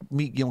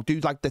 Meet, you know, do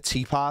like the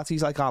tea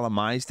parties like Alan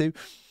Myers do.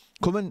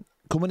 Come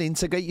and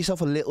integrate yourself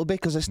a little bit,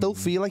 because I still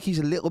feel like he's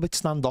a little bit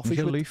standoffish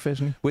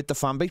with the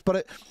fan base.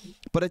 But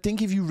I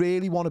think if you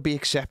really want to be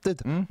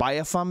accepted by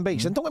a fan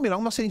base, and don't get me wrong,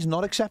 I'm not saying he's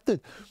not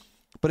accepted,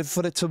 but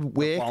for it to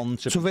work,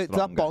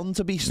 that bond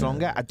to be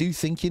stronger, I do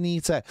think you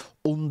need to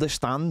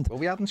understand. Well,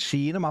 we haven't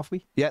seen him, have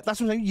we? Yeah, that's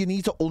what I'm saying. You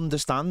need to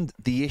understand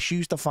the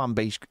issues the fan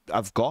base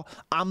have got.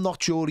 I'm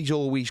not sure he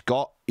always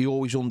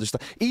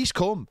understands. He's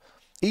come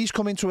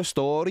into a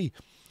story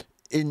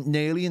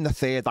nearly in the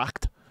third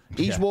act.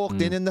 He's walked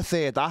in the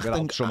third act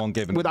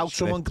without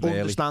someone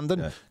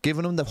understanding,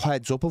 giving him the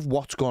heads up of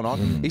what's going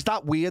on. He's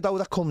that weirdo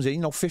that comes in, you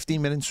know,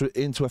 15 minutes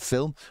into a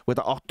film with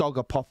a hot dog,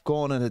 a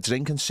popcorn and a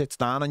drink, and sits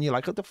down, and you're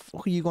like, how the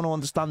fuck are you going to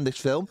understand this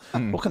film?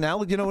 Fucking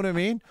hell, you know what I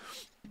mean?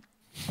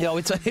 You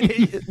know,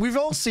 we've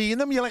all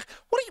seen him. You're like,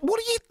 what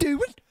are you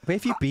doing? Where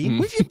have you been?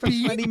 Where have you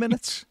been? 20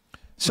 minutes.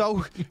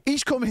 So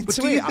he's coming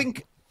to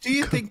it. Do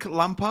you think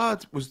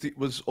Lampard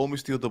was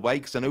almost the other way?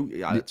 Because I know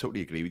I totally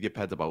agree with you,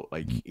 Ped, about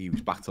like he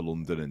was back to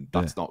London, and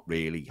that's not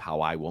really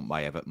how I want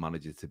my Everton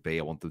manager to be.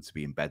 I want them to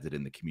be embedded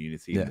in the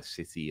community, and the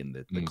city, and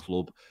the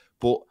club.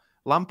 But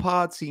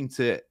Lampard seemed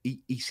to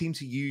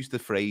use the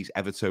phrase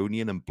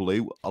Evertonian and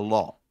blue a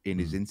lot in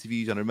his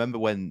interviews. And I remember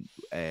when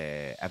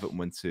Everton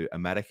went to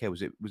America,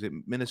 was it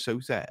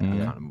Minnesota? I can't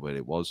remember where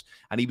it was.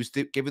 And he was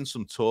giving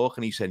some talk,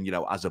 and he said, you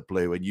know, as a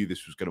blue, I knew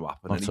this was going to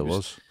happen. That's and he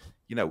was.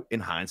 You know, in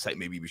hindsight,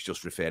 maybe he was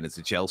just referring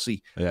to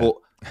Chelsea. Yeah. But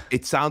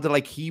it sounded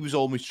like he was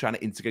almost trying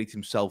to integrate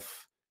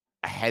himself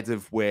ahead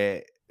of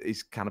where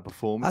his kind of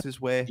performances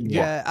were.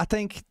 Yeah, I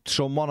think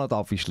someone had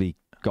obviously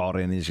got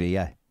in his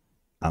ear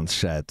and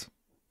said,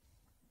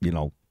 you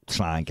know,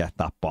 try and get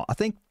that. But I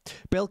think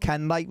Bill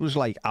Kenwright was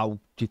like, how do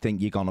you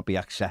think you're going to be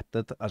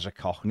accepted as a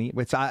Cockney?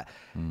 Which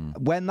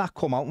when that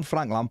come out and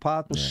Frank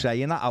Lampard was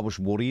saying that, I was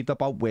worried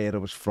about where it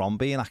was from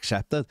being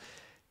accepted.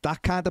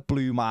 That kind of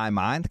blew my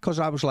mind because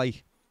I was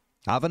like,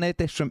 I haven't heard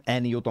this from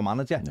any other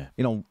manager. Yeah.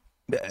 You know,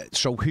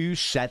 so who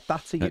said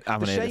that to you? I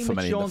haven't heard it from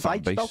any of the fan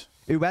base. Though.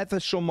 Whoever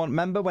someone,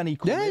 remember when he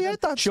came in?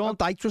 Sean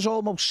Dyche was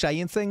almost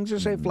saying things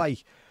as if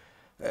like,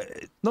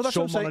 no, that's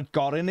someone had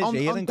got in his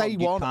ear on and day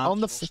gone, one,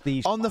 on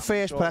the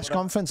first press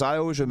conference, I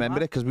always remember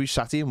it because we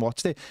sat here and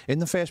watched it. In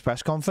the first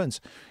press conference,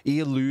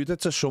 he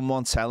alluded to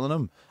someone telling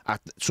him,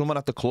 someone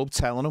at the club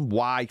telling him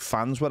why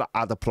fans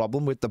had a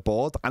problem with the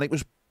board, and it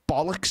was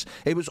bollocks.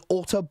 It was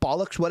utter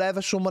bollocks.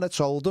 Whatever someone had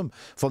told him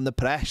from the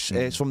press,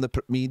 from the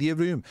media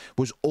room,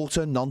 was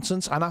utter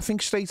nonsense. And I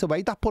think straight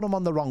away that put him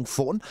on the wrong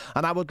footing.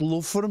 And I would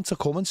love for him to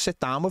come and sit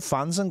down with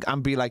fans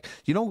and be like,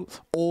 you know,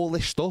 all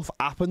this stuff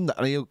happened.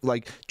 And he'll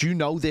like, do you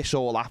know this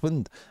all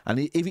happened? And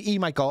he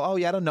might go, oh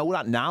yeah, I know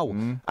that now.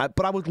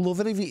 But I would love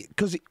it if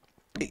because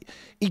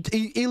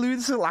he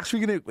alluded to it last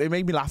week, and it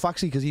made me laugh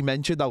actually because he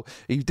mentioned how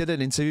he did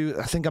an interview.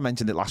 I think I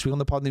mentioned it last week on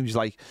the pod, and he was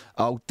like,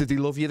 "Oh, did he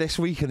love you this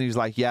week?" And he was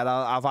like, "Yeah,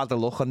 I've had a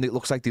look, and it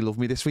looks like they love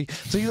me this week."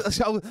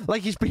 So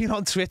like he's been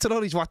on Twitter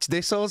or he's watched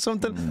this or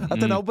something. I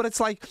don't know, but it's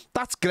like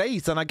that's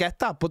great, and I get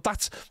that, but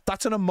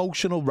that's an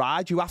emotional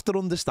ride. You have to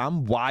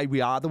understand why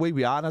we are the way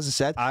we are. And as I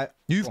said,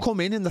 you've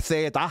come in the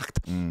third act.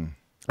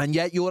 And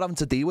yet you're having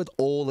to deal with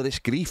all of this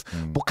grief.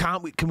 But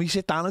can we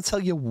sit down and tell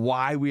you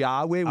why we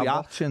are where we are?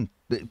 Watching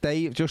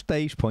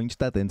Dave's points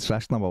dead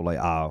interesting about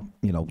like,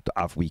 you know,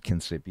 have we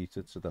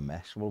contributed to the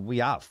mess? Well, we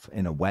have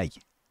in a way,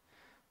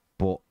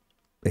 but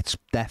it's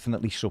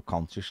definitely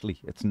subconsciously.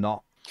 It's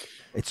not.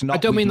 I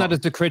don't mean that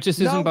as a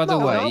criticism, by the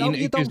way.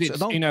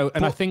 You know,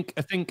 and I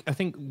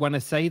think when I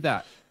say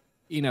that,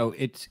 you know,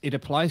 it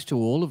applies to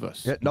all of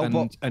us. Yeah,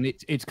 and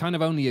it's kind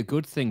of only a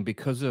good thing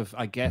because of,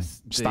 I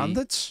guess,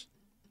 standards.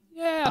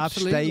 Yeah,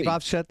 absolutely. Dave,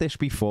 I've said this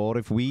before.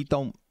 If we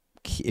don't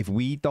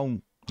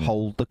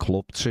hold the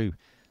club to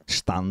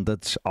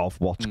standards of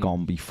what's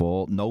gone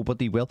before,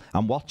 nobody will.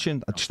 I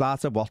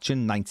started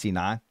watching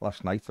 99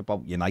 last night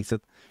about United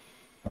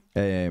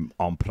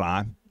on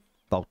Prime,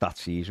 about that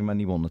season when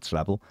he won the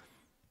treble.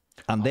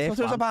 And it was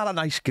about a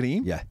nice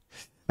scream. Yeah.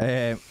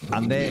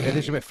 And it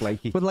is a bit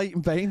flaky. With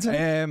Leighton Baines.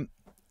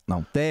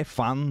 No, their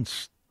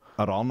fans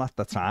are on at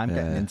the time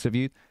getting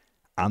interviewed,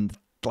 and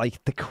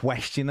like the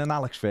questioning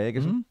Alex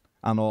Ferguson.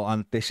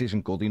 And this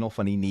isn't good enough,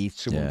 and he needs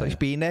to. Yeah. He's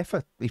been there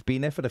for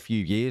a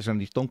few years, and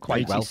he's done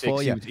quite well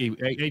for you.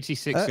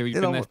 86, so he's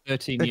been there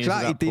 13 years.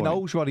 Exactly, he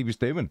knows what he was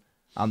doing,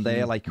 and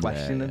they're like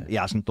questioning. He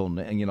hasn't done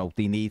it, and you know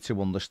they need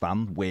to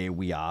understand where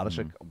we are as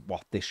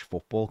what this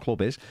football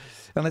club is,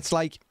 and it's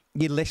like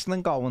you're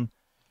listening, going,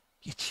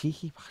 "You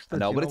cheeky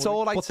bastard." No, but it's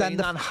all like saying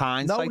that in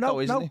hindsight,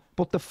 though, isn't it?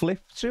 But the flip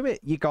to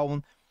it, you're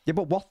going. Yeah,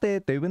 but what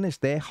they're doing is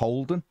they're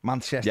holding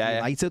Manchester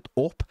United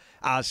up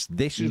as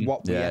this is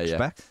what we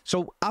expect.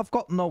 So I've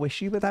got no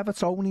issue with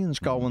Evertonians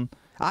going.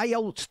 I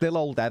still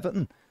hold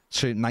Everton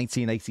to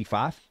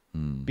 1985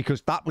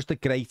 because that was the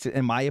greatest,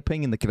 in my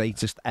opinion, the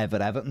greatest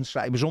ever Everton.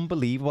 It was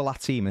unbelievable,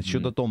 that team. It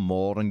should have done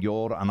more and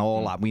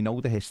all that. We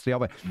know the history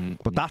of it.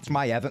 But that's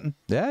my Everton.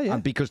 Yeah.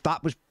 And because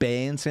that was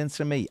burnt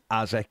into me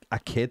as a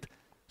kid.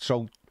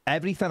 So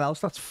everything else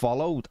that's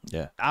followed,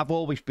 I've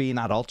always been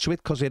at odds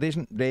with because it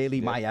isn't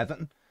really my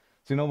Everton.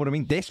 Do you know what I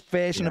mean? This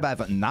version of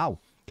Everton now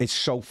is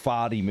so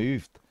far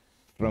removed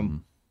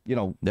from, you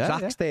know,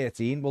 Zach's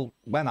 13. Well,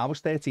 when I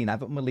was 13,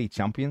 Everton were league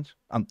champions.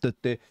 And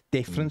the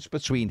difference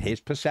between his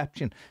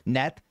perception,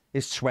 Ned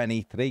is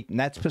 23.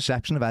 Ned's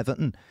perception of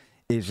Everton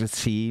is a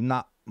team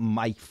that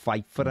might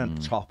fight for a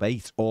top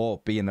 8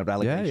 or be in a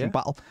relegation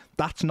battle.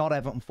 That's not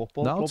Everton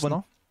Football Club. It's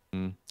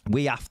not.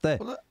 We have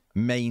to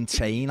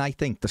maintain, I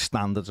think, the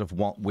standards of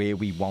where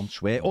we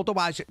once were.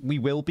 Otherwise, we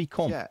will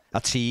become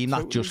a team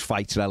that just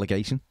fights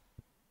relegation.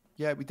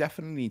 Yeah, we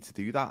definitely need to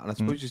do that, and I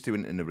suppose just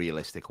doing it in a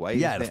realistic way.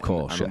 Yeah, of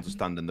course. And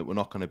understanding that we're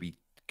not going to be,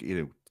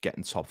 you know,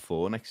 getting top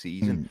 4 next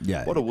season.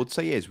 I would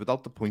say is,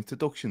 without the point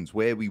deductions,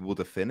 where we would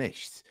have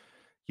finished,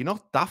 you're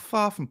not that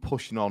far from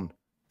pushing on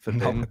for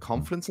a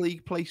Conference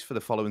League place for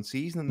the following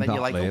season, and then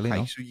you're like, really,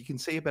 okay, so you can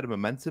see a bit of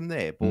momentum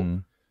there, but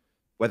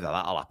whether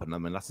that'll happen, I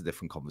mean, that's a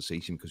different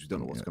conversation because we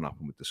don't know what's going to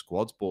happen with the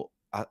squads. But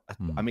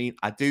I mean,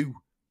 I do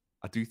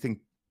think,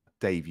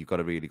 Dave, you've got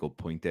a really good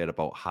point there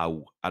about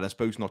how, and I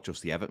suppose not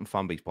just the Everton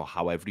fan base, but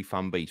how every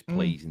fan base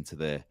plays into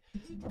the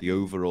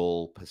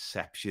overall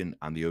perception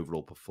and the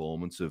overall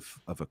performance of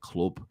a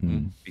club.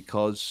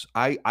 Because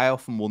I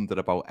often wondered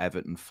about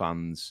Everton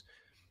fans,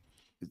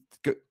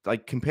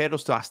 like compare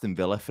us to Aston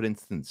Villa, for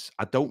instance.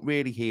 I don't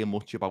really hear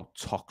much about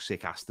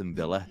toxic Aston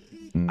Villa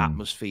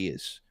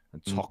atmospheres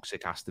and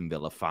toxic Aston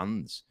Villa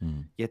fans.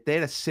 Yet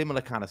they're a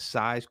similar kind of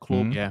size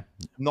club.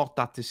 Not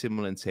that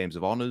dissimilar in terms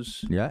of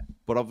honours.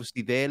 But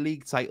obviously their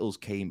league titles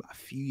came a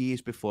few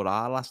years before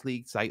our last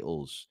league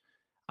titles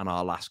and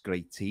our last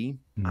great team.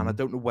 And I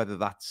don't know whether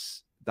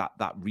that's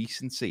that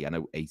recency. I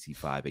know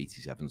 85,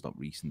 87 is not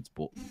recent,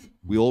 but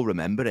we all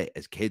remember it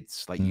as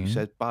kids. Like you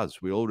said,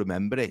 Baz, we all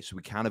remember it. So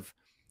we kind of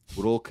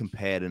we're all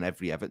comparing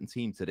every Everton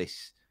team to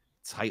this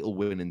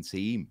title-winning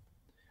team,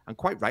 and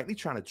quite rightly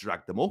trying to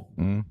drag them up.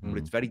 But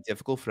it's very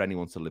difficult for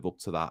anyone to live up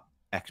to that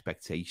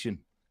expectation.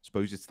 I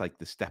suppose it's like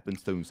the stepping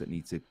stones that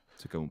need to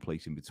go in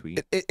place in between.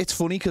 It's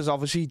funny because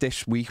obviously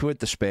this week with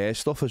the Spurs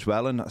stuff as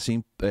well, and I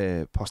seen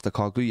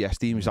Postecoglou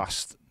yesterday, he was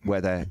asked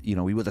whether, you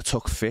know, he would have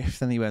took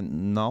 5th, and he went,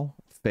 no,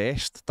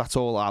 1st. That's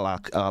all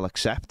I'll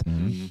accept.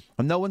 And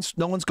no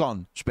one's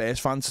gone, Spurs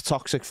fans are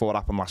toxic for what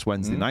happened last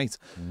Wednesday night.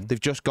 They've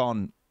just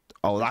gone,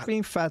 oh, that's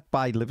being fed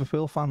by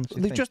Liverpool fans.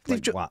 They've just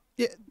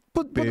yeah.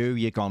 But boo,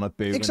 you're gonna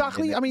boo.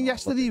 Exactly. I mean,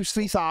 yesterday it was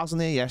 3,000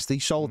 there. Yesterday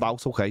sold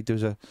out. Okay, there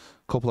was a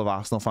couple of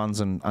Arsenal fans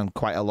and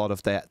quite a lot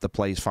of the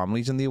players'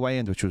 families in the away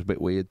end, which was a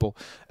bit weird. But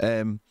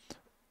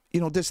you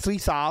know, there's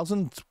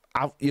 3,000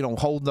 out, you know,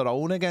 holding their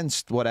own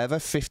against whatever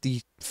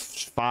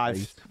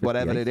 55,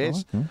 whatever it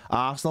is,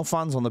 Arsenal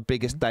fans on the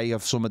biggest day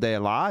of some of their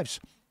lives.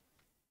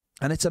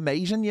 And it's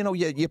amazing, you know,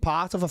 you're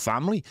part of a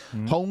family.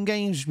 Home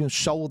games been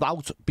sold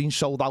out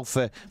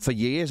for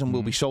years, and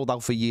will be sold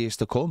out for years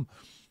to come.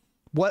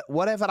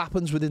 Whatever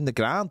happens within the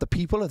ground, the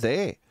people are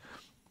there.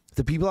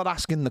 The people are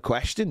asking the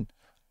question.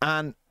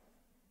 And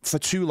for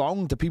too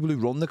long, the people who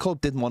run the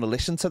club didn't want to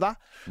listen to that.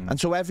 And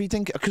so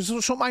everything, because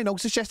something I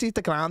noticed yesterday at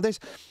the ground is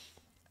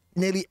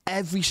nearly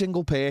every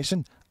single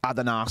person had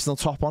an Arsenal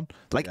top on.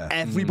 Like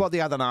everybody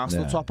had an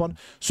Arsenal top on.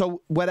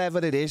 So whatever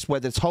it is,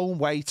 whether it's home,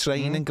 weight,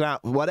 training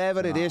ground,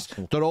 whatever it is,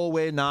 they're all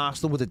wearing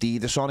Arsenal with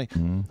Adidas on it.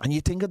 And you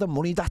think of the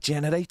money that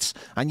generates,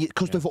 and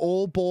because they've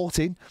all bought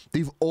in,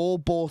 they've all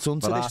bought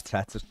into but this.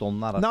 Arteta's done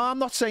that. No, I'm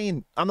not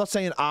saying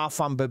our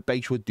fan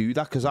base would do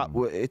that, because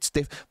it's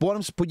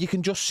different. But you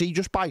can just see,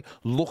 just by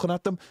looking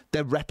at them,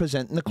 they're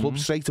representing the club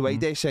straight away.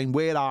 They're saying,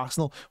 we're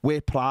Arsenal,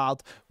 we're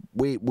proud,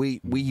 we're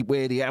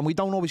here, and we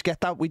don't always get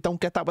that. We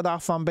don't get that with our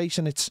fan base,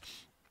 and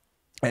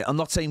I'm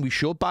not saying we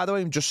should, by the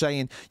way. I'm just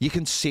saying you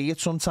can see it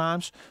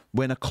sometimes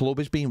when a club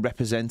is being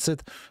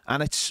represented,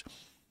 and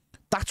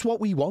that's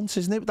what we want,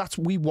 isn't it?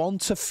 We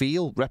want to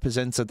feel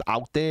represented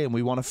out there, and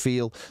we want to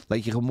feel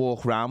like you can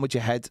walk around with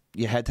your head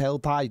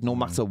held high, no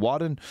matter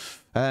what. And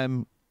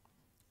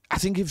I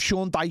think if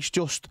Sean Dyche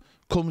just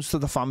comes to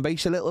the fan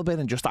base a little bit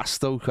and just asks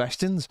those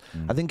questions,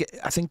 I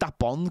think that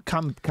bond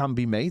can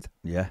be made.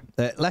 Yeah.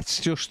 Let's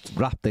just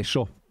wrap this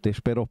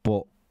bit up.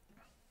 But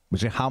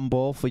was it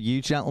handball for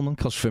you, gentlemen?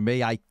 Because for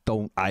me, I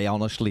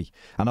honestly,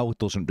 I know it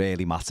doesn't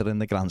really matter in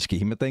the grand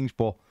scheme of things,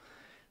 but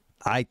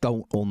I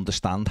don't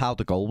understand how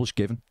the goal was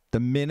given. The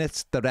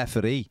minute the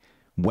referee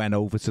went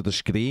over to the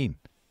screen,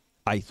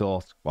 I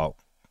thought, well,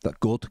 that's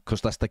good,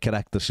 because that's the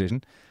correct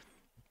decision.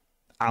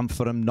 And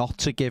for him not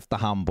to give the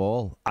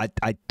handball, I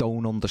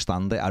don't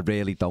understand it. I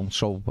really don't.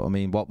 So, I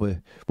mean, what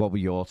were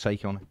your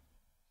take on it?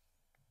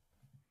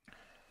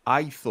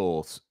 I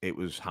thought it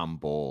was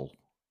handball,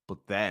 but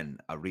then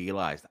I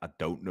realised I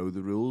don't know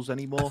the rules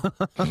anymore.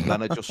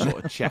 Then I just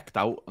sort of checked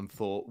out and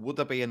thought, would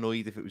I be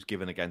annoyed if it was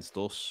given against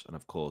us? And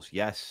of course,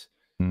 yes.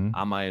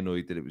 Am I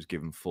annoyed that it was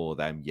given for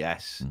them?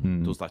 Yes.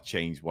 Does that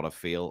change what I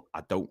feel?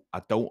 I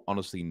don't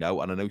honestly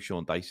know. And I know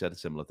Sean Dyche said a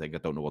similar thing. I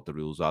don't know what the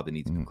rules are. They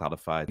need to be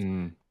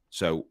clarified.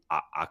 So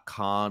I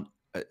can't.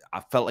 I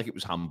felt like it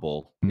was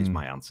handball. Is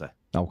my answer.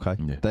 Okay,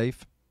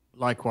 Dave.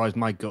 Likewise,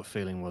 my gut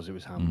feeling was it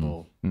was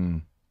handball.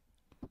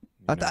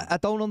 I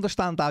don't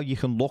understand how you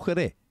can look at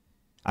it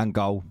and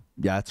go,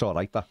 yeah, it's all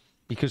right, that,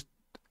 because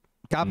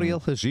Gabriel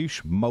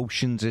Jesus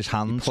motions his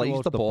hand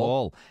towards the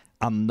ball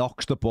and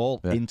knocks the ball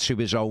into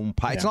his own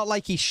pie. It's not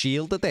like he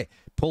shielded it,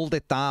 pulled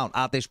it down,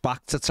 had his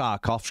back to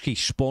Tarkowski,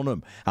 spun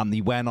him, and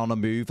he went on a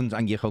move,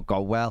 and you could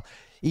go, well,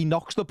 he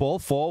knocks the ball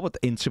forward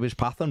into his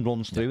path and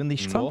runs through, and they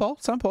score.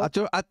 I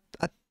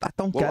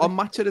don't get it. On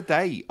Match of the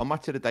Day,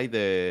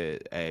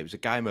 it was a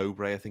Guy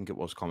Mowbray, I think it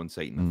was,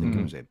 commentating. I think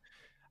it was him,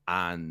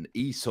 and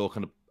he's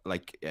talking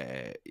like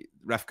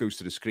ref goes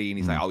to the screen.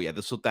 He's like, "Oh yeah,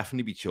 this will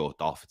definitely be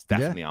chalked off. It's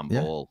definitely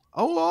handball."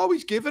 Oh,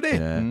 he's giving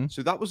it.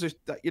 So that was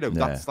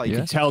that's like you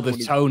can tell the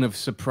tone of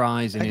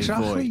surprise in his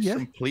voice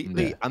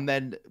completely. And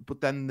then, but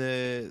then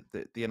the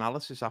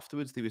analysis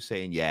afterwards, they were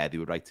saying, yeah, they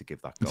were right to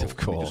give that goal. Of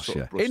course,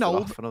 in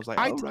old, and I was like,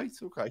 oh right,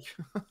 okay.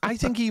 I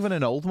think even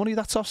in old money,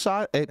 that's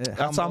offside.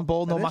 That's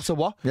handball, no matter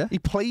what. Yeah. He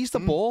plays the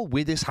ball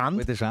with his hand,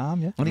 with his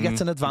arm, and he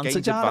gets an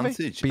advantage out of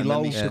it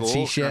below the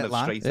t-shirt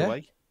line. Straight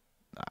away.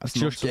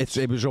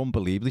 It was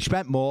unbelievable. He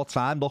spent more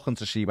time looking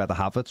to see whether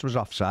Havertz was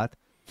offside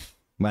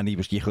when you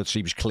could see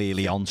he was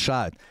clearly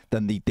onside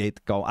than he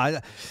did go.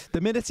 The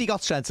minute he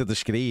got sent to the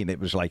screen, it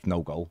was like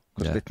no goal,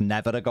 because it's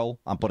never a goal.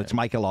 But it's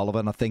Michael Oliver,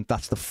 and I think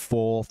that's the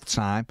 4th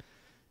time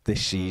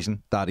this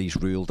season that he's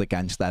ruled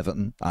against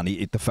Everton. And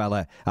the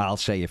fella, I'll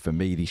say it for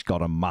me, he's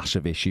got a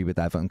massive issue with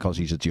Everton because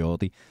he's a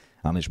Geordie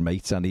and his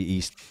mates, and he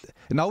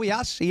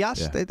has.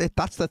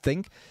 That's the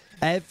thing.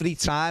 Every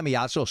time he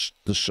has us,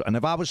 and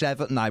if I was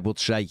Everton, I would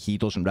say he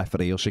doesn't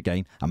referee us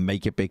again and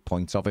make a big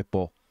point of it,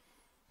 but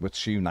we're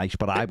too nice.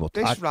 But I would.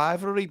 This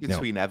rivalry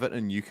between Everton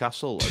and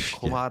Newcastle has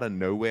come out of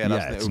nowhere,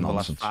 hasn't it, over the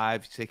last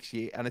 5-6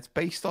 years? And it's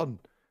based on,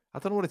 I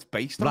don't know what it's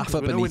based on.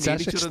 Rafa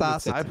Benitez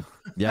started.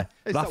 Yeah,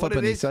 Is that Rafa what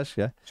it is? Benitez.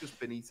 Yeah, Just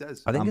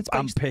Benitez. I think it's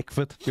and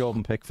Pickford,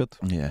 Jordan Pickford.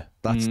 Yeah.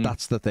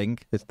 That's the thing.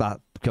 It's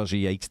that because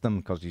he hates them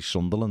because he's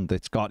Sunderland.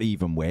 It's got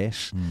even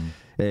worse.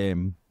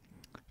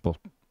 But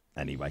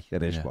anyway,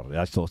 it is what it is.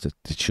 I thought it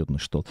shouldn't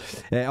have stood.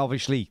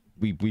 Obviously,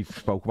 we've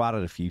spoke about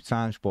it a few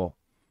times, but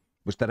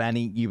was there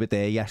any? You were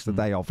there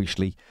yesterday,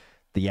 obviously.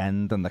 The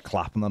end and the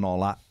clapping and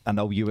all that. I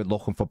know you were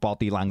looking for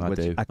body language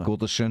at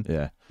Goodison.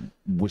 Yeah.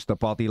 Was the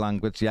body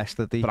language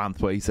yesterday?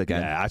 Branthwaite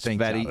again. Yeah, I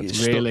think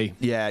really.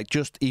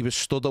 He was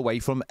stood away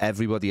from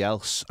everybody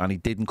else and he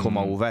didn't come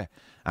over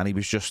and he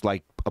was just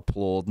like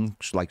applauding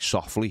like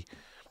softly.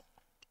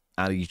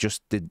 And he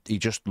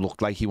just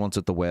looked like he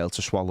wanted the world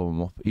to swallow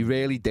him up. He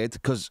really did,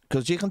 because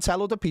you can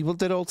tell other people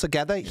did all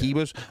together. Yeah. He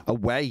was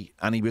away,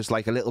 and he was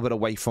like a little bit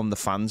away from the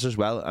fans as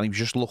well. And he was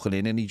just looking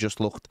in, and he just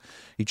looked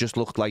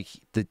like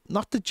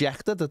not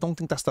dejected. I don't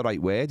think that's the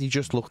right word. He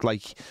just looked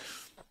like,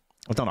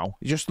 I don't know.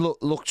 He just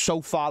looked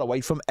so far away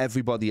from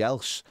everybody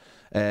else,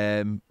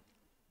 and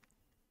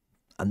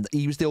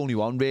he was the only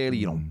one really.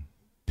 You know,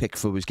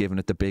 Pickford was giving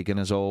it the big one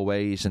as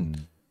always,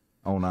 and.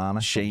 Onana,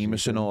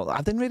 Seamus and all.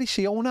 I didn't really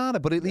see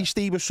Onana, but at least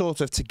he was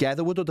sort of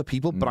together with other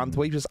people.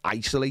 Branthwaite was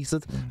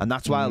isolated, and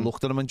that's why I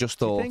looked at him and just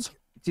thought. Do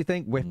you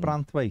think with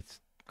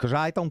Branthwaite? Because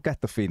I don't get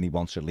the feeling he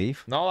wants to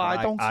leave. No,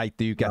 I don't. I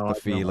do get the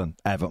feeling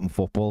Everton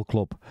Football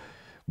Club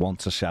want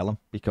to sell him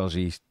because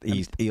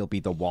he'll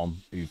be the one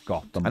who've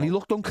got them. And he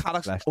looked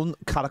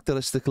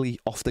uncharacteristically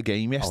off the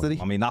game yesterday.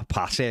 I mean, that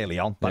pass early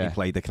on that he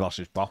played across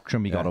his box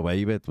and he got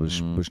away with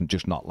was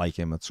just not like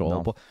him at all.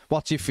 No. But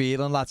what's your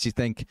feeling, lads? Do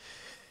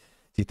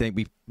you think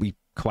we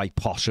quite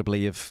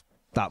possibly if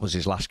that was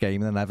his last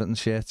game in an Everton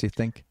shirt? Do you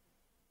think?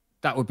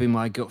 That would be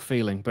my gut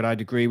feeling, but I'd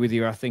agree with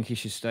you. I think he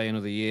should stay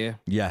another year.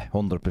 Yeah,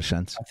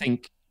 100%.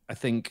 I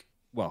think.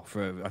 Well,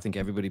 I think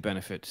everybody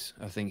benefits.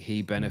 I think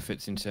he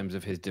benefits in terms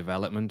of his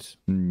development.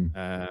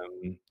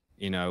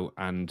 You know,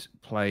 and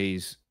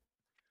plays.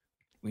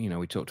 You know,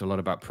 we talked a lot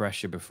about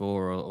pressure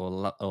before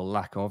or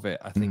lack of it.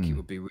 I think it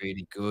would be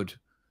really good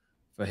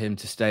for him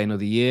to stay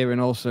another year, and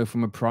also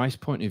from a price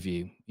point of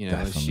view, you know,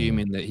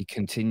 assuming that he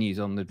continues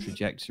on the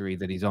trajectory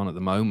that he's on at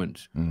the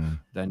moment,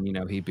 then, you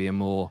know, he'd be a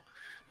more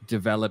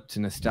developed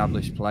and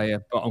established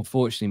player. But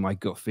unfortunately, my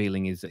gut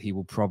feeling is that he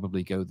will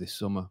probably go this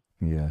summer.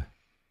 Yeah.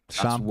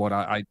 That's what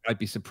I'd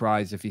be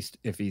surprised if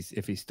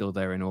he's still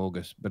there in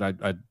August, but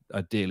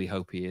I dearly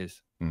hope he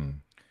is.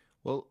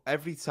 Well,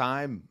 every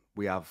time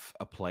we have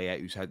a player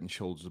who's head and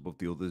shoulders above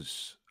the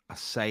others, I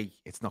say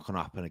it's not going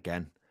to happen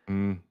again.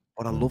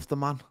 But I love the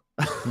man.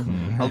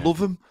 I love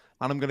him,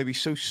 and I'm going to be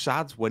so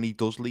sad when he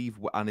does leave,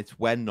 and it's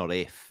when, not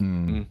if.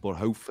 But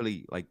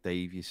hopefully, like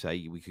Dave, you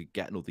say, we could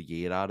get another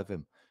year out of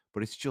him.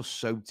 But it's just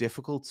so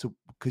difficult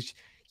because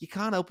you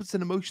can't help it's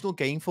an emotional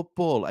game,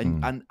 football,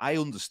 and I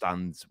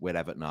understand where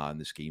Everton are in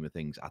the scheme of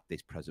things at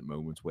this present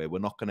moment, where we're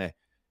not going to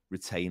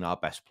retain our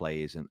best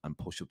players and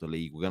push up the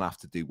league. We're going to have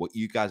to do what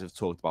you guys have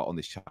talked about on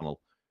this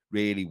channel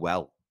really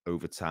well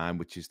over time,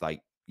 which is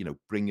like, you know,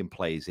 bringing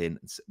players in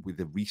with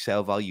the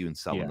resale value and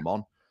selling them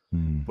on.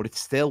 But it's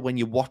still, when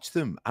you watch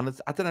them, and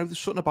I don't know, there's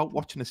something about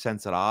watching a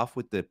centre half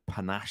with the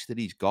panache that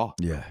he's got.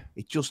 Yeah,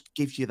 it just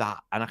gives you that.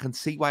 And I can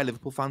see why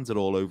Liverpool fans are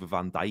all over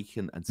Van Dijk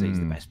and say he's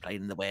the best player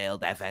in the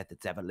world ever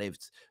that's ever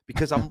lived.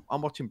 Because I'm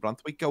watching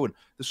Branthwaite going,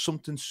 there's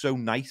something so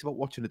nice about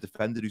watching a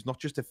defender who's not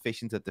just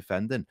efficient at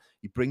defending.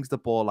 He brings the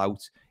ball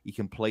out. He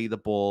can play the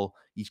ball.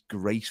 He's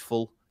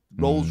graceful.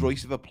 Rolls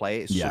Royce of a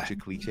player is such a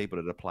cliche, but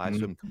it applies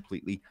to him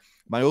completely.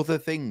 My other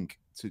thing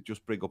to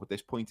just bring up at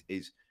this point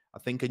is, I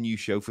think a new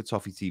show for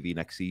Toffee TV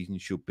next season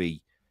should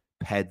be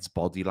Ped's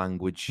body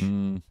language.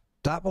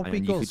 That would be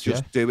good. You could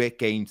just do it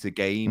game to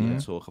game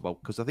and talk about,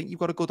 because I think you've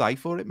got a good eye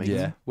for it, mate.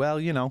 Yeah. Well,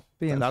 you know,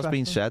 that has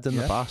been said in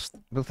the past.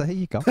 Well, there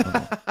you go.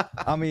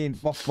 I mean,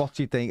 what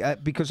do you think?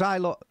 Because I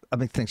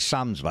think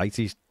Sam's right.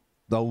 He's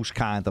those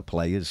kind of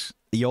players.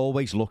 He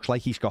always looks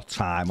like he's got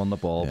time on the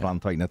ball,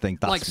 Branthwaite, and I think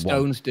that's like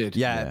Stones did.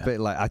 Yeah, but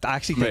like I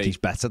actually think he's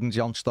better than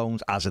John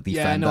Stones as a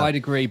defender. Yeah, no, I'd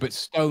agree. But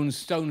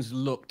Stones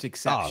looked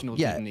exceptional,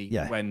 didn't he?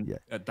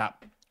 At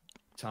that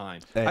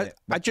time,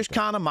 I just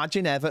can't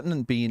imagine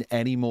Everton being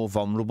any more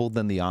vulnerable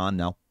than they are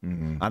now.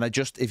 And I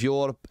just, if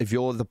you're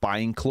the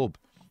buying club,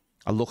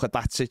 I look at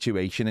that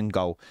situation and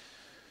go,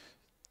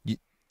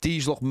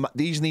 these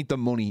need the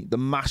money. They're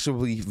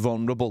massively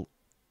vulnerable.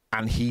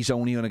 And he's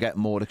only going to get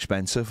more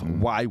expensive.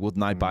 Why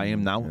wouldn't I buy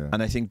him now?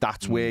 And I think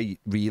that's where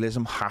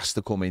realism has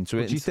to come into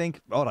it. Do you think,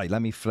 all right,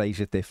 let me phrase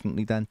it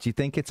differently then. Do you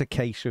think it's a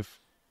case of,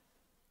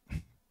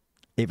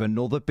 if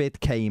another bid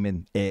came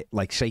in,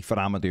 like say for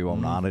Amadou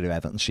Onana, who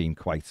Everton seemed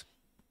quite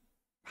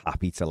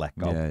happy to let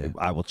go,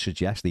 I would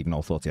suggest, even though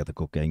I thought he had a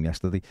good game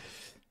yesterday,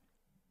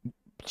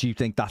 do you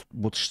think that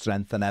would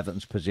strengthen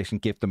Everton's position,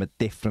 give them a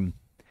different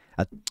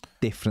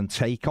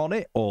take on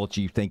it? Or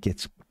do you think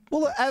it's,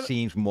 well,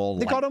 seems more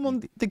they got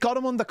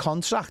him under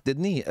contract,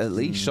 didn't he? At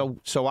least,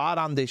 so our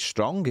hand is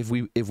strong if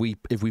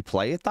we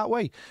play it that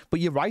way. But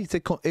you're right;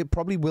 it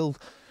probably will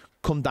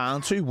come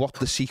down to what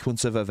the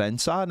sequence of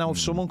events are. Now, if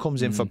someone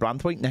comes in for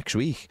Branthwaite next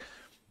week,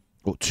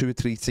 or 2 or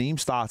 3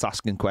 teams start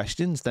asking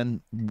questions,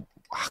 then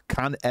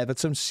can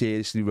Everton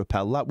seriously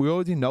repel that? We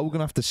already know we're going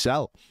to have to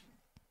sell.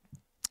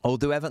 Or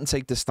do Everton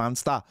take the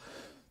stance that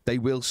they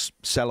will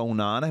sell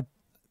Onana?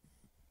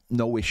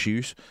 No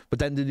issues. But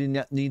then do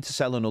they need to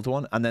sell another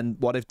one? And then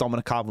what if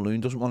Dominic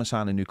Calvert-Lewin doesn't want to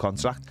sign a new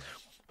contract?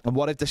 And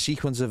what if the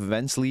sequence of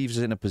events leaves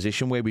us in a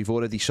position where we've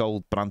already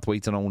sold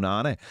Branthwaite and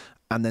Onana,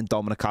 and then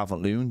Dominic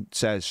Calvert-Lewin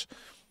says,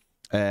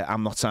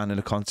 I'm not signing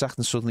a contract,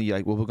 and suddenly you're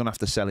like, well, we're going to have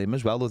to sell him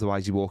as well,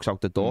 otherwise he walks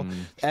out the door.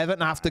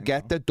 Everton have to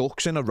get their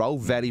ducks in a row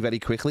very, very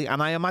quickly,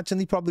 and I imagine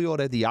they probably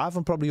already have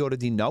and probably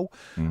already know.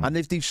 And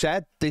if they've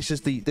said, this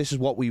is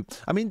what we...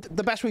 I mean,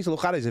 the best way to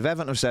look at it is if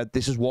Everton have said,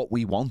 this is what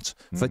we want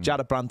for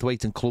Jared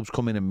Branthwaite and clubs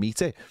come in and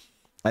meet it,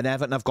 and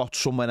Everton have got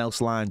someone else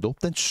lined up,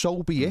 then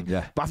so be it.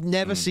 But I've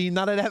never seen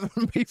that at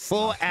Everton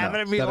before,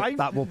 ever in my life.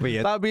 That would be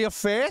it. That would be a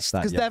first,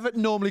 because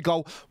Everton normally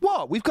go,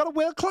 what? We've got a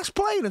world-class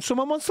player and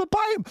someone wants to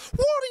buy him.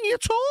 What are you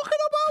talking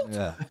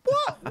about?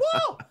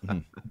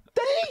 What?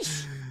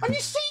 Days? Have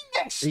you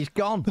seen this? He's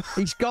gone.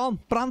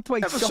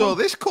 Branthwaite's Never gone. saw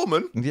this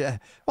coming. Yeah.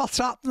 What's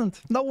happened?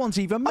 No one's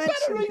even mentioned.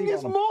 I better ring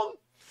his mum.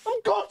 I'm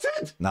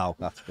gutted. No,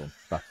 that's done.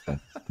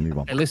 Move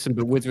on. Hey, listen,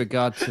 but with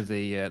regard to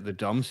the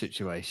Dom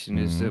situation,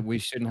 is that we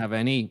shouldn't have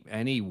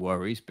any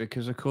worries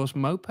because, of course,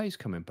 Mope's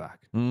coming back.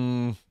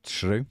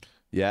 True.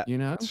 Yeah. You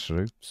know?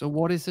 True. So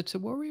what is it to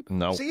worry about?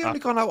 No. Has he only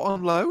gone out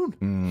on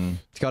loan?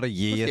 He's got a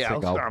year to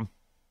go.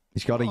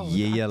 He's got a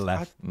year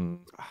left.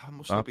 I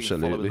must have been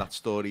following that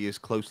story as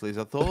closely as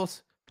I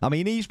thought. I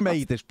mean, he's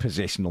made his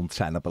position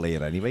untenable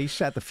here anyway. He's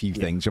said a few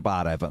things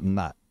about Everton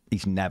that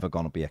he's never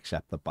going to be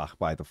accepted back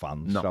by the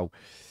fans. No. So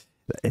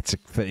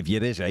if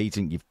you're his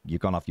agent, you're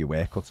going to have your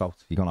work cut out.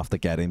 You're going to have to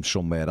get him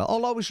somewhere.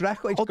 Although his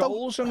record, his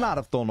goals and that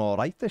have done all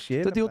right this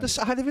year. The other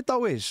side of it,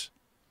 though, is,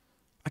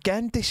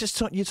 again, this is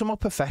you're talking about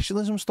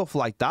professionalism, stuff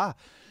like that.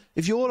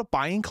 If you're a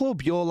buying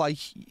club, you're like,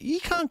 he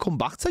can't come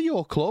back to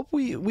your club.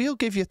 We'll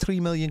give you £3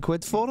 million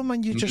for him,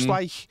 and you're just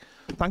like,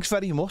 thanks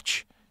very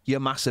much, you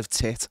massive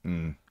tit.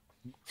 You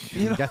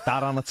know? Get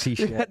that on a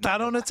t-shirt. Get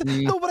that on a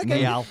No, but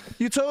again,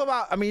 you talk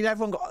about, I mean,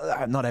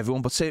 not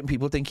everyone, but certain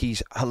people think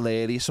he's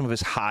hilarious, some of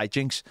his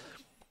hijinks.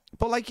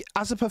 But, like,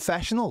 as a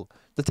professional,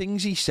 the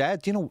things he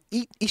said, you know,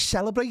 he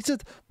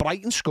celebrated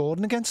Brighton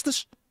scoring against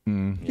us.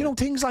 You know,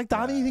 things like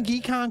that, and you think he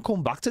can't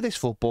come back to this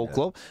football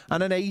club,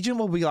 and an agent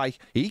will be like,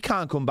 he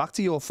can't come back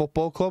to your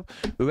football club.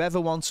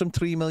 Whoever wants him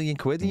 £3 million,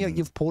 and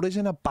you've put us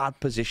in a bad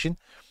position.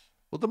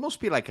 Well, there must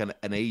be like an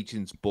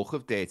agent's book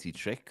of dirty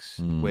tricks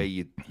where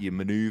you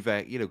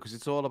manoeuvre, you know, because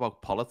it's all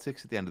about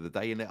politics at the end of the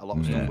day, isn't it? A lot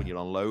of stuff when you're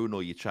on loan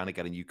or you're trying to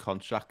get a new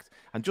contract.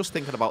 And just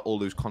thinking about all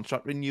those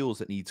contract renewals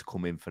that need to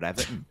come in for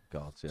Everton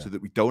so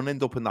that we don't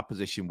end up in that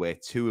position where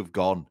two have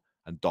gone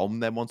and Dom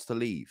then wants to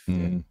leave.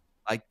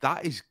 Like,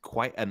 that is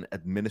quite an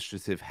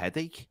administrative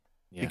headache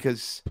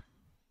because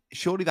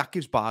surely that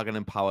gives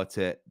bargaining power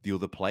to the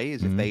other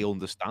players if they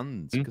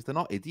understand, because they're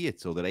not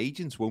idiots, or their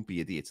agents won't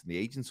be idiots, and the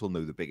agents will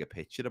know the bigger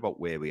picture about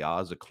where we are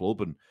as a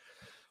club and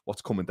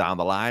what's coming down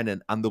the line,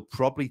 and they'll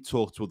probably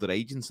talk to other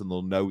agents and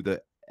they'll know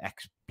that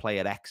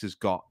player X has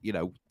got, you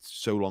know,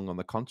 so long on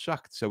the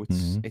contract. So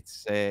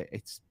it's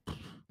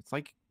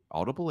like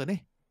horrible, isn't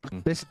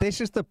it?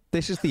 This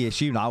is the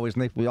issue now,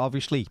 isn't it? We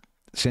obviously,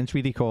 since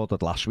we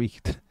recorded last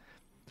week,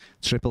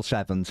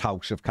 777's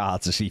house of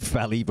cards has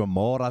fell even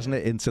more, hasn't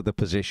it, into the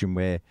position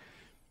where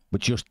we're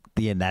just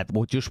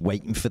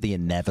waiting for the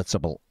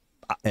inevitable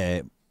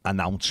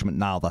announcement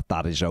now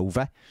that is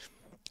over,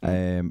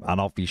 and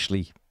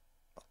obviously,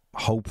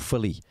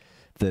 hopefully,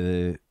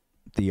 the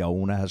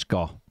owner has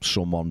got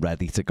someone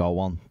ready to go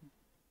on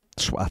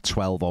at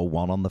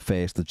 12:01 on the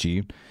 1st of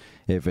June.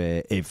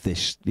 If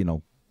this, you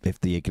know, if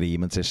the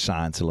agreement is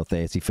signed till the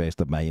 31st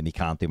of May and he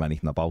can't do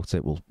anything about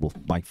it, we'll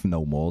might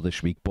know more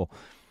this week, but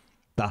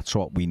that's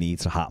what we need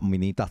to happen. We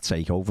need that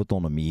takeover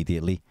done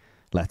immediately.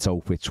 Let's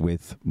hope it's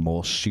with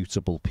more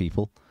suitable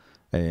people,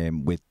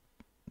 with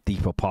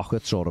deeper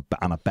pockets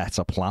and a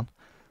better plan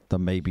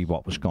than maybe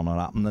what was going to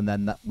happen. And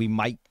then we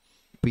might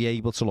be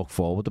able to look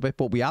forward a bit.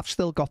 But we have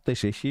still got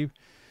this issue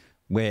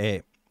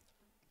where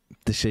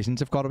decisions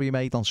have got to be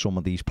made on some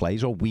of these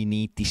players, or we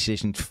need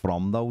decisions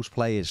from those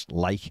players,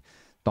 like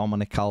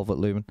Dominic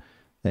Calvert-Lewin,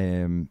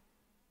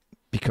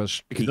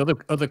 because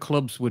other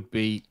clubs would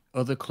be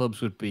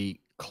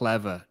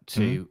clever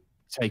to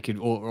take it,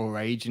 or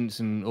agents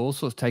and all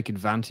sorts take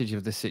advantage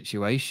of the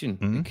situation,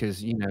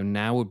 because, you know,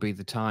 now would be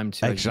the time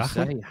to, as you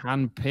say,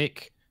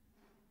 handpick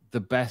the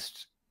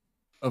best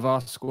of our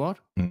squad.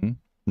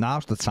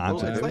 Now's the time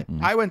to do it.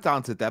 I went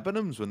down to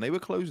Debenhams when they were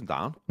closing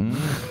down.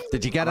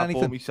 Did you get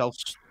anything? I bought myself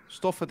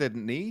stuff I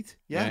didn't need.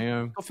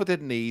 Yeah, stuff I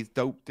didn't need,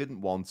 didn't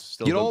want.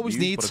 Still, you always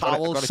need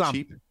towels, Sam.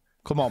 Cheap.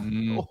 Come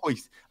on.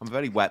 Always. I'm a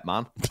very wet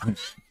man.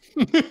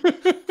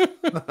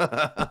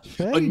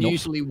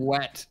 Unusually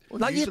wet.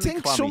 Like, you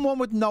think someone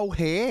with no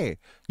hair,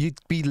 you'd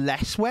be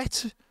less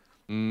wet?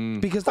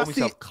 Because Call that's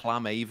the myself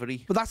Clam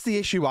Avery. But that's the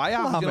issue I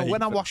have. You know,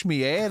 when I wash my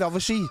hair,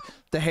 obviously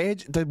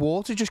the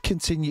water just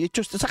continues.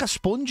 It's like a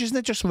sponge, isn't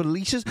it? Just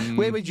releases.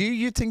 Where would you?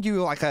 You'd think you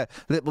were like a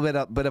little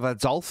bit of a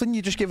dolphin.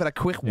 You just give it a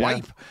quick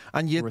wipe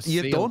and you're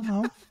done.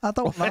 No, I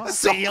don't know.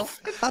 Seal.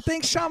 I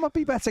think Sam would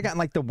be better getting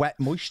like the wet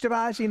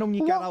moisturiser. You know, when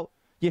you get out.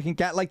 You can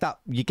get like that.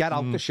 You get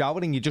out the shower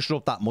and you just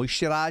rub that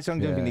moisturiser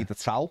and you need a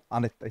towel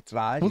and it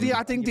dries. Well,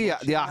 I think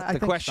the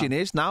question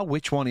is now,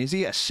 which one is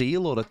he, a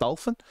seal or a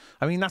dolphin?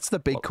 I mean, that's the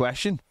big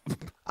question.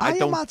 I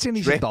don't imagine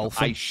he's drip, a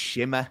dolphin. I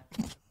shimmer.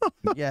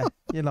 Yeah,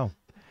 you know.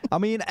 I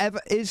mean,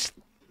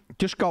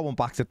 just going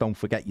back to don't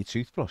forget your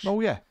toothbrush.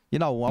 Oh, yeah. You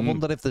know, I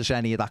wonder if there's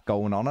any of that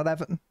going on at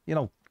Everton. You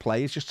know,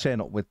 players just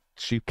turn up with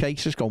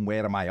suitcases going,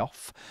 where am I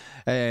off?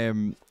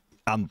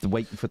 And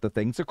waiting for the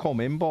thing to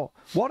come in. But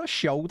what a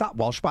show that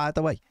was, by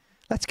the way.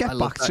 Let's get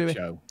back to it.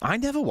 Show. I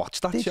never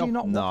watched that Did show. you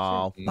not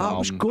watch it? That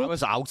was good. I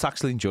was out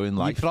actually enjoying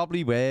life. You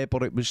probably were,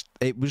 but it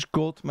was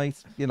good,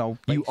 mate. You know,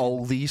 You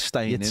oldies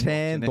staying you in.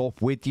 turned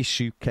up with your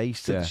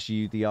suitcase to the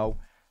studio.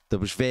 There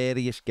was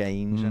various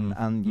games,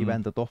 and you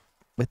ended up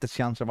with the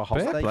chance of a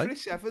holiday.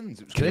 Chris Evans.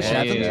 It was Chris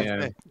great.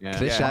 Evans. Yeah.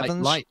 Chris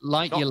Evans.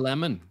 Light your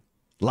lemon.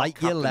 Like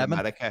your Captain lemon.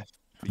 America,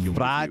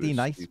 Friday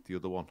night. The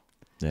other one.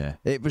 Yeah.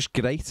 It was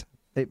great.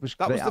 It was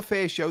That great. was the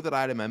first show that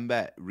I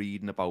remember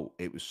reading about.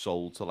 It was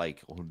sold to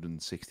like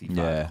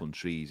 165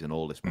 countries and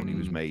all this money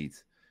was made.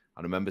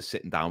 I remember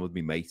sitting down with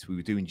my mate. We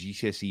were doing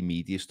GCSE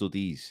media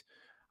studies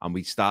and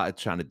we started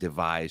trying to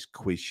devise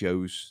quiz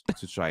shows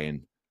to try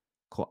and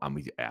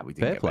we didn't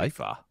get very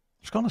far. I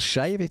was going to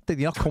say, did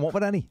you not come up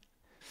with any?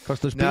 Because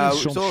there's been No,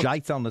 some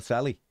shite on the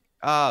telly.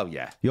 Oh,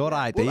 yeah. Your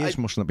ideas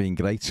mustn't have been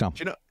great, Sam.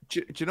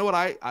 Do you know what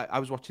I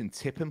was watching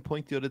Tipping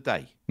Point the other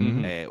day?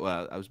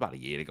 Well, it was about a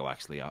year ago,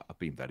 actually. I've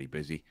been very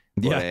busy.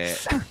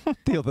 But,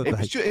 the other day.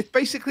 It's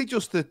basically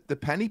just the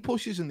penny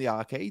pushes in the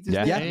arcade.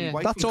 Isn't it?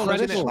 That's all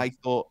it is. And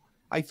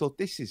I thought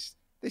this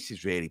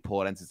is really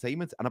poor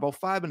entertainment. And about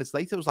 5 minutes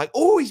later, I was like,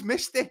 oh, he's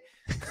missed it.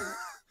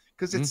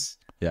 Because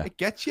it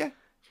gets you.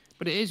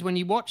 But it is when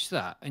you watch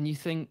that and you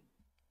think,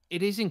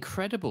 it is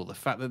incredible the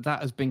fact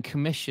that has been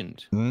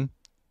commissioned.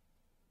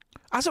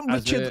 Hasn't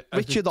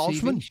Richard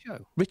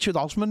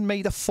Osman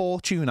made a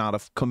fortune out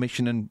of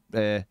commissioning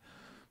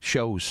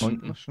shows?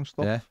 And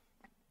stuff. Yeah,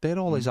 they're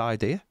all his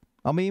idea.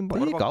 I mean, there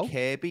you go.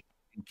 Kirby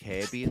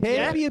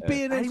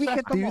being we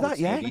could do that,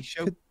 yeah.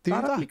 Could do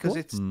that because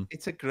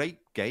it's a great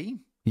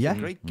game. Yeah. It's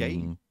a great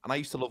game. And I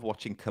used to love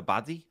watching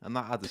Kabaddi, and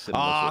that had a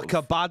similar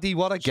Kabaddi,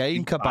 what a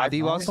game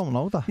Kabaddi was. I don't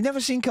know that. You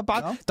never seen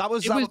Kabaddi? No. That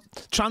was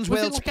Transworld.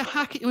 Was it like a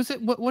hacky? Was it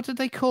what did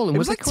they call him? It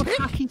was like called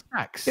hacky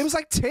sacks? It was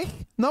like tick.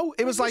 No,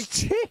 it was like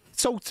tick.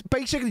 So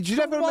basically, do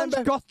you ever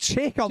remember? Got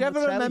tick on. Do you ever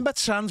remember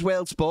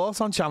Transworld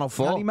Sport on Channel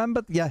 4? I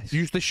remember. Yes.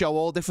 Used to show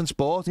all different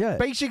sports. Yeah.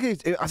 Basically,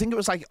 I think it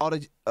was like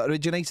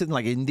originated in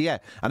like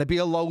India, and it'd be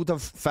a load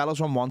of fellas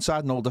on one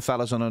side and older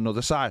fellas on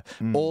another side,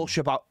 all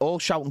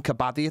shouting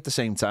Kabaddi at the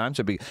same time.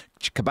 So it'd be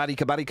Kabaddi,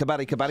 Kabaddi,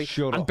 Kabaddi,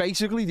 Kabaddi. And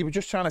basically, they were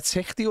just trying to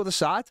tick the other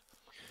side,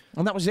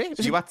 and that was it.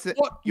 So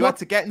you had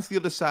to get into the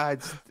other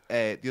side,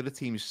 the other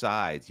team's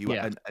side.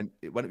 And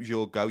when it was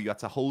your go, you had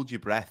to hold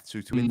your breath.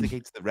 So to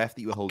indicate to the ref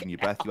that you were holding your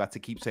breath, you had to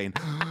keep saying,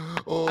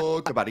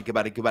 "Oh, Kabaddi,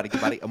 Kabaddi, Kabaddi,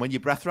 Kabaddi." And when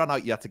your breath ran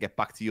out, you had to get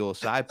back to your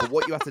side. But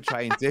what you had to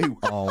try and do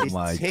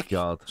is tick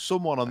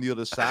someone on the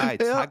other side,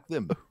 tag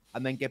them,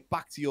 and then get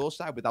back to your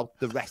side without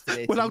the rest of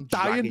it without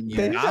dying.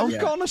 I was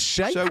gonna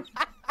say. So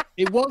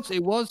It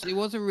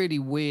was a really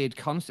weird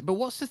concept. But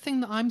what's the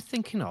thing that I'm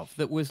thinking of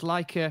that was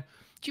like a?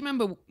 Do you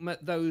remember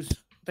those?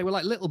 They were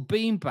like little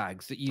bean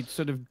bags that you'd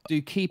sort of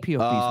do keepy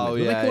uppies with.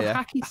 Were they called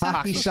hacky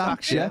sacks? Hacky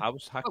sacks, yeah.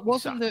 But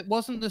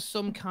wasn't there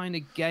some kind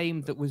of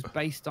game that was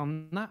based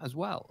on that as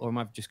well? Or am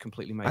I just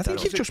completely made? I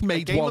think you've just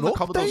made one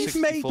up. They've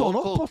made one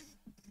up.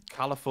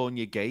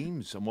 California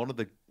Games, and one of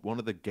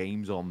the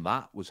games on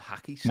that was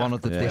hacky sack. One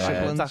of the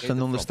disciplines. I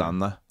can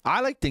understand that. I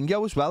like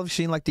Dingo as well. Have you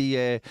seen like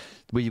the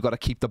where you've got to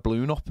keep the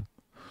balloon up?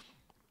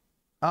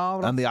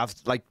 Oh, and they have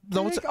like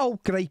it's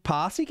great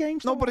party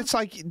games. No, but it's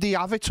like they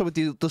have it so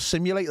they'll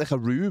simulate like a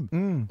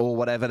room or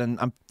whatever,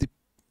 and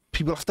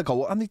people have to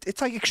go and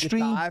it's like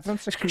extreme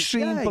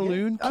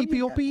balloon keepy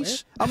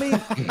uppies. I mean,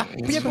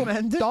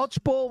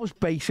 dodgeball was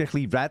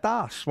basically red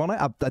ass, wasn't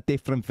it? A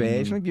different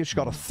version. You just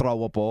got to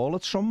throw a ball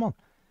at someone.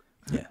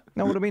 Yeah, you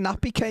know what I mean. That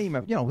became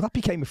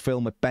a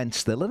film with Ben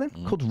Stiller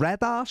in. Could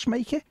Red Ass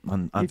make it?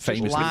 And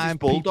famously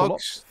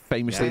Bulldogs,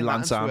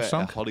 Lance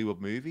Armstrong. A Hollywood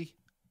movie.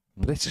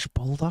 British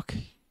Bulldog.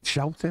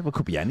 Shout it. It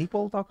could be any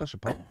bulldog, I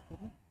suppose.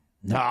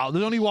 No,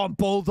 there's only one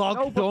bulldog.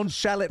 No, don't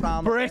sell it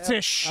round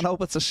British. I know,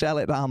 but to sell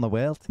it around the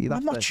world.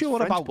 I'm not sure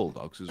French about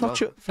bulldogs as well.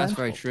 That's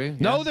very true.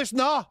 No, Yeah. there's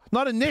not.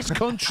 Not in this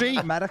country.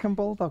 American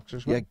bulldogs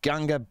as well. You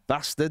gang of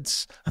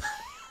bastards.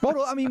 What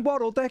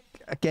other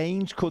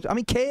games could... I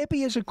mean,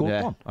 Kirby is a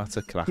good one. That's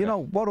a cracker. You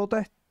know, what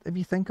other... If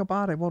you think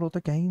about it, what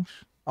other games?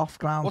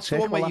 Off-ground What's the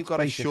one where you've got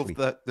to shove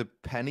the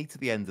penny to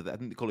the end of it? I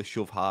think they call it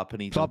shove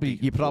halfpenny.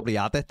 You probably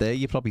had it there.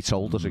 You probably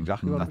told us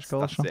exactly what it's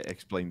called. That's it.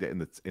 Explained it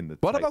in the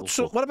What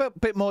title. about a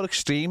bit more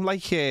extreme,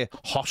 like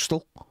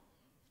Hostel?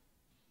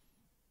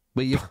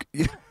 Where you...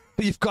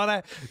 You've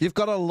got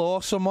to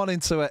lure someone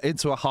into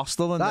a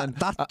hostel, and then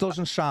that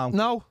doesn't sound.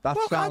 no. That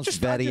Look, sounds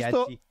very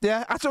edgy.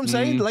 Yeah, that's what I'm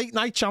saying. Late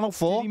night Channel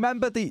 4. Do you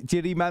remember? Get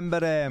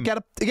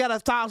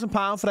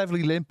 £1,000 for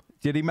every limb.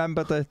 Do you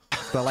remember the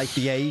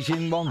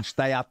Asian ones?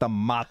 They had the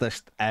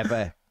maddest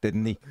ever,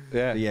 didn't they?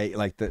 Yeah.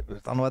 I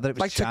don't know whether it was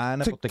Like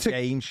China, but the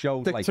game show.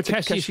 Like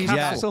Takeshi's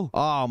Castle.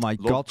 Oh my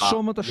God! that.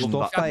 Some of the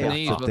stuff they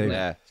Japanese, had to do. wasn't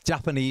it?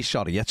 Japanese,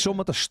 sorry. Yeah,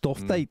 some of the stuff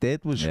they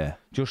did was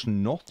just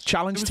nuts.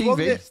 Challenge There was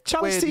one TV.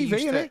 Challenge where they TV,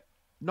 used to- innit?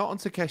 Not on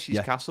Takeshi's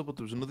Castle, but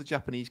there was another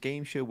Japanese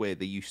game show where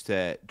they used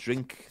to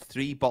drink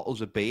 3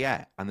 bottles of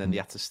beer and then they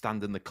had to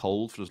stand in the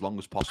cold for as long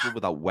as possible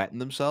without wetting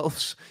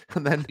themselves.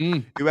 And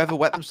then whoever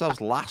wet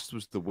themselves last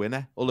was the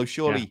winner. Although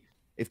surely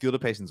if the other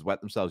person's wet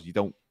themselves,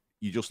 you're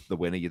just the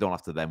winner. You don't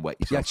have to then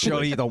wet yourself. Yeah,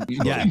 sure you don't.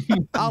 Yeah.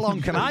 How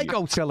long can I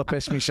go till I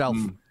piss myself?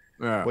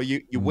 Yeah. Well,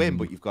 you win,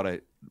 but you've got to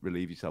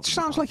relieve yourself.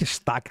 Sounds like a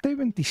stag do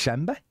in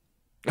December.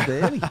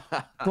 Really?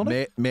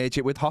 Merge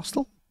it with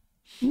hostel.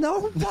 No,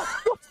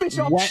 what's this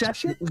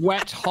obsession?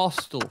 Wet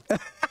hostel.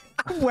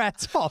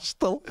 Wet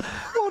hostel.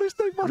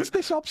 What's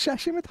this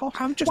obsession with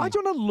hostel? Why do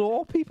you want to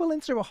lure people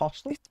into a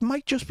hostel? It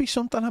might just be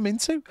something I'm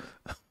into.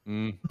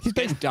 It's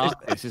getting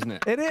dark, this, isn't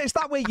it? It is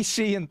that way you're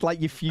seeing like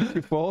your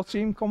future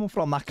fortune coming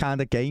from that kind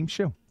of game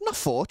show. Not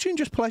fortune,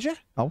 just pleasure.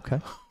 Okay.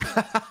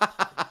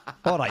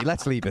 All right,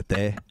 let's leave it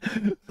there.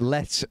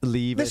 Let's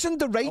leave it. Listen,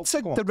 the rates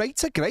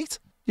are great.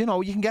 You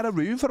know, you can get a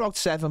room for about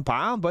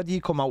 £7. Whether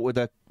you come out with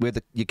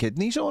your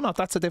kidneys or not,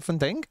 that's a different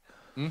thing.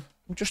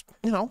 Just,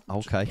 you know.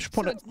 Okay. Just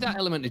put it. That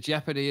element of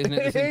jeopardy, isn't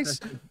it? It is.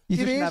 You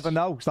just It is. never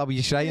know. Is that what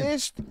you're saying? It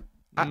is.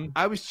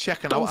 I was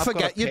checking Don't out. I've got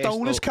forget a your personal-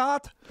 donor's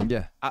card.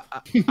 Yeah.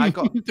 I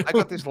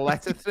got this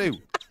letter through.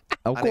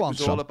 Oh, And go it on, was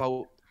son. all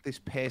about this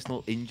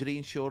personal injury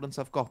insurance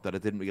I've got that I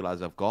didn't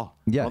realise I've got.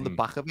 Yeah. On the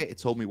back of it, it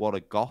told me what I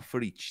got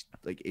for each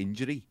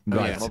injury.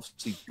 Right. And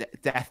obviously,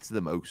 death to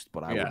the most,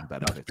 but I wouldn't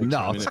benefit. No,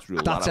 I mean, let's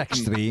rule that's that out.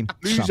 extreme.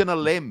 Losing a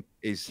limb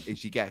is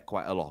you get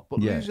quite a lot,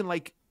 but Yeah. losing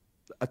like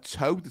a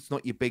toe that's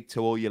not your big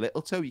toe or your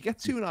little toe, you get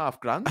 $2.5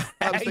 grand.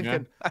 I was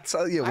thinking, I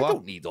tell you I what.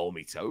 don't need all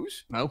my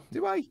toes, No.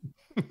 do I?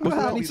 Was there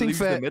I'll anything lose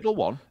for the middle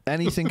one?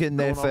 anything in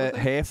there Going on for with it.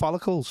 hair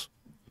follicles?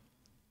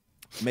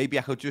 Maybe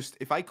I could just,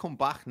 if I come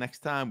back next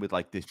time with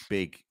like this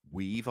big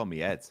weave on my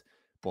head,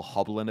 but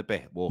hobbling a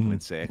bit, walking in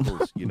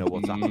circles, you know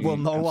what's happening. We'll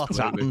know what's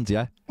Absolutely. happened,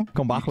 yeah.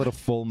 Come back with a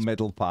full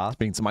middle part.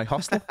 Been to my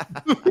hostel.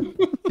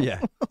 Yeah.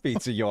 Be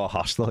to your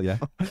hostel, yeah.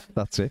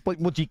 That's it. But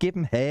would you give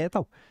him hair,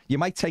 though? You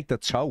might take the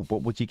toe,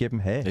 but would you give him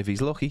hair? If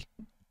he's lucky.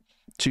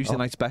 Tuesday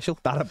night special.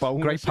 That a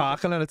bonus? Great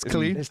parking and it's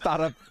clean. Is that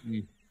a...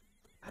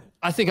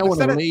 I think I want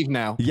to leave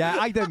now. Yeah,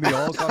 I think we're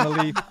all going to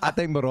leave. I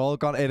think we're all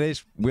going. It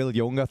is Will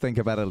Young. I think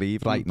I better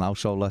leave right now,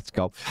 so let's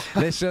go.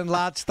 Listen,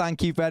 lads,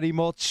 thank you very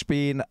much. It's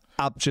been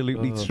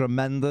absolutely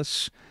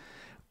tremendous.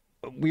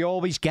 We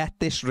always get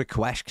this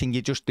request. Can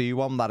you just do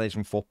one that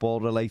isn't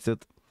football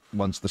related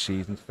once the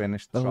season's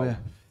finished? So,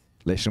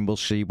 listen, we'll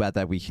see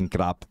whether we can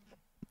grab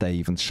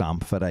Dave and Sam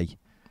for a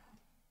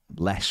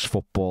less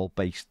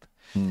football-based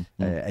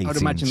I would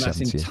imagine that's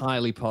 1878.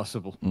 entirely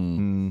possible.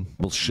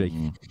 We'll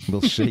see.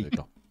 We'll see.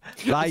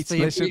 Right,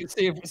 listen.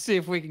 See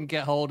if we can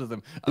get hold of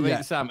them. I mean,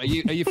 Yeah. Sam, are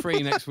you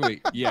free next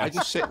week? Yeah.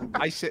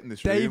 I sit in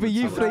this Dave, room. are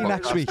you until the free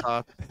next podcast week?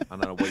 starts,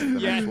 and then I wait for the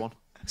Yeah. next one.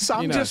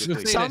 Sam You know, just we'll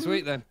see you next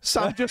week then.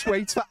 Sam just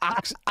waits for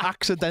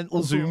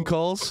accidental Zoom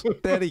calls.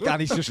 There he can.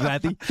 He's just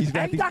ready. He's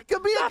ready. That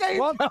could be a game.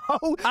 One.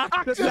 No,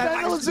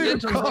 accidental Zoom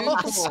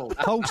calls.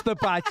 Hosted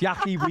by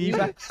Jackie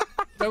Weaver.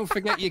 Don't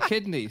forget your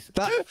kidneys.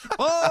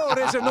 Oh,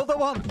 there's another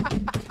one.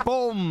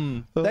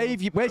 Boom.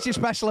 Dave, where's your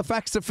special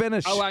effects to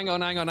finish? Oh, hang on.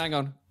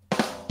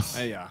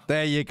 There you are.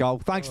 There you go.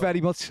 Thanks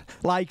very much.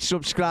 Like,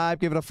 subscribe,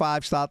 give it a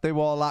 5-star, do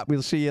all that.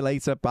 We'll see you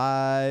later.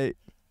 Bye.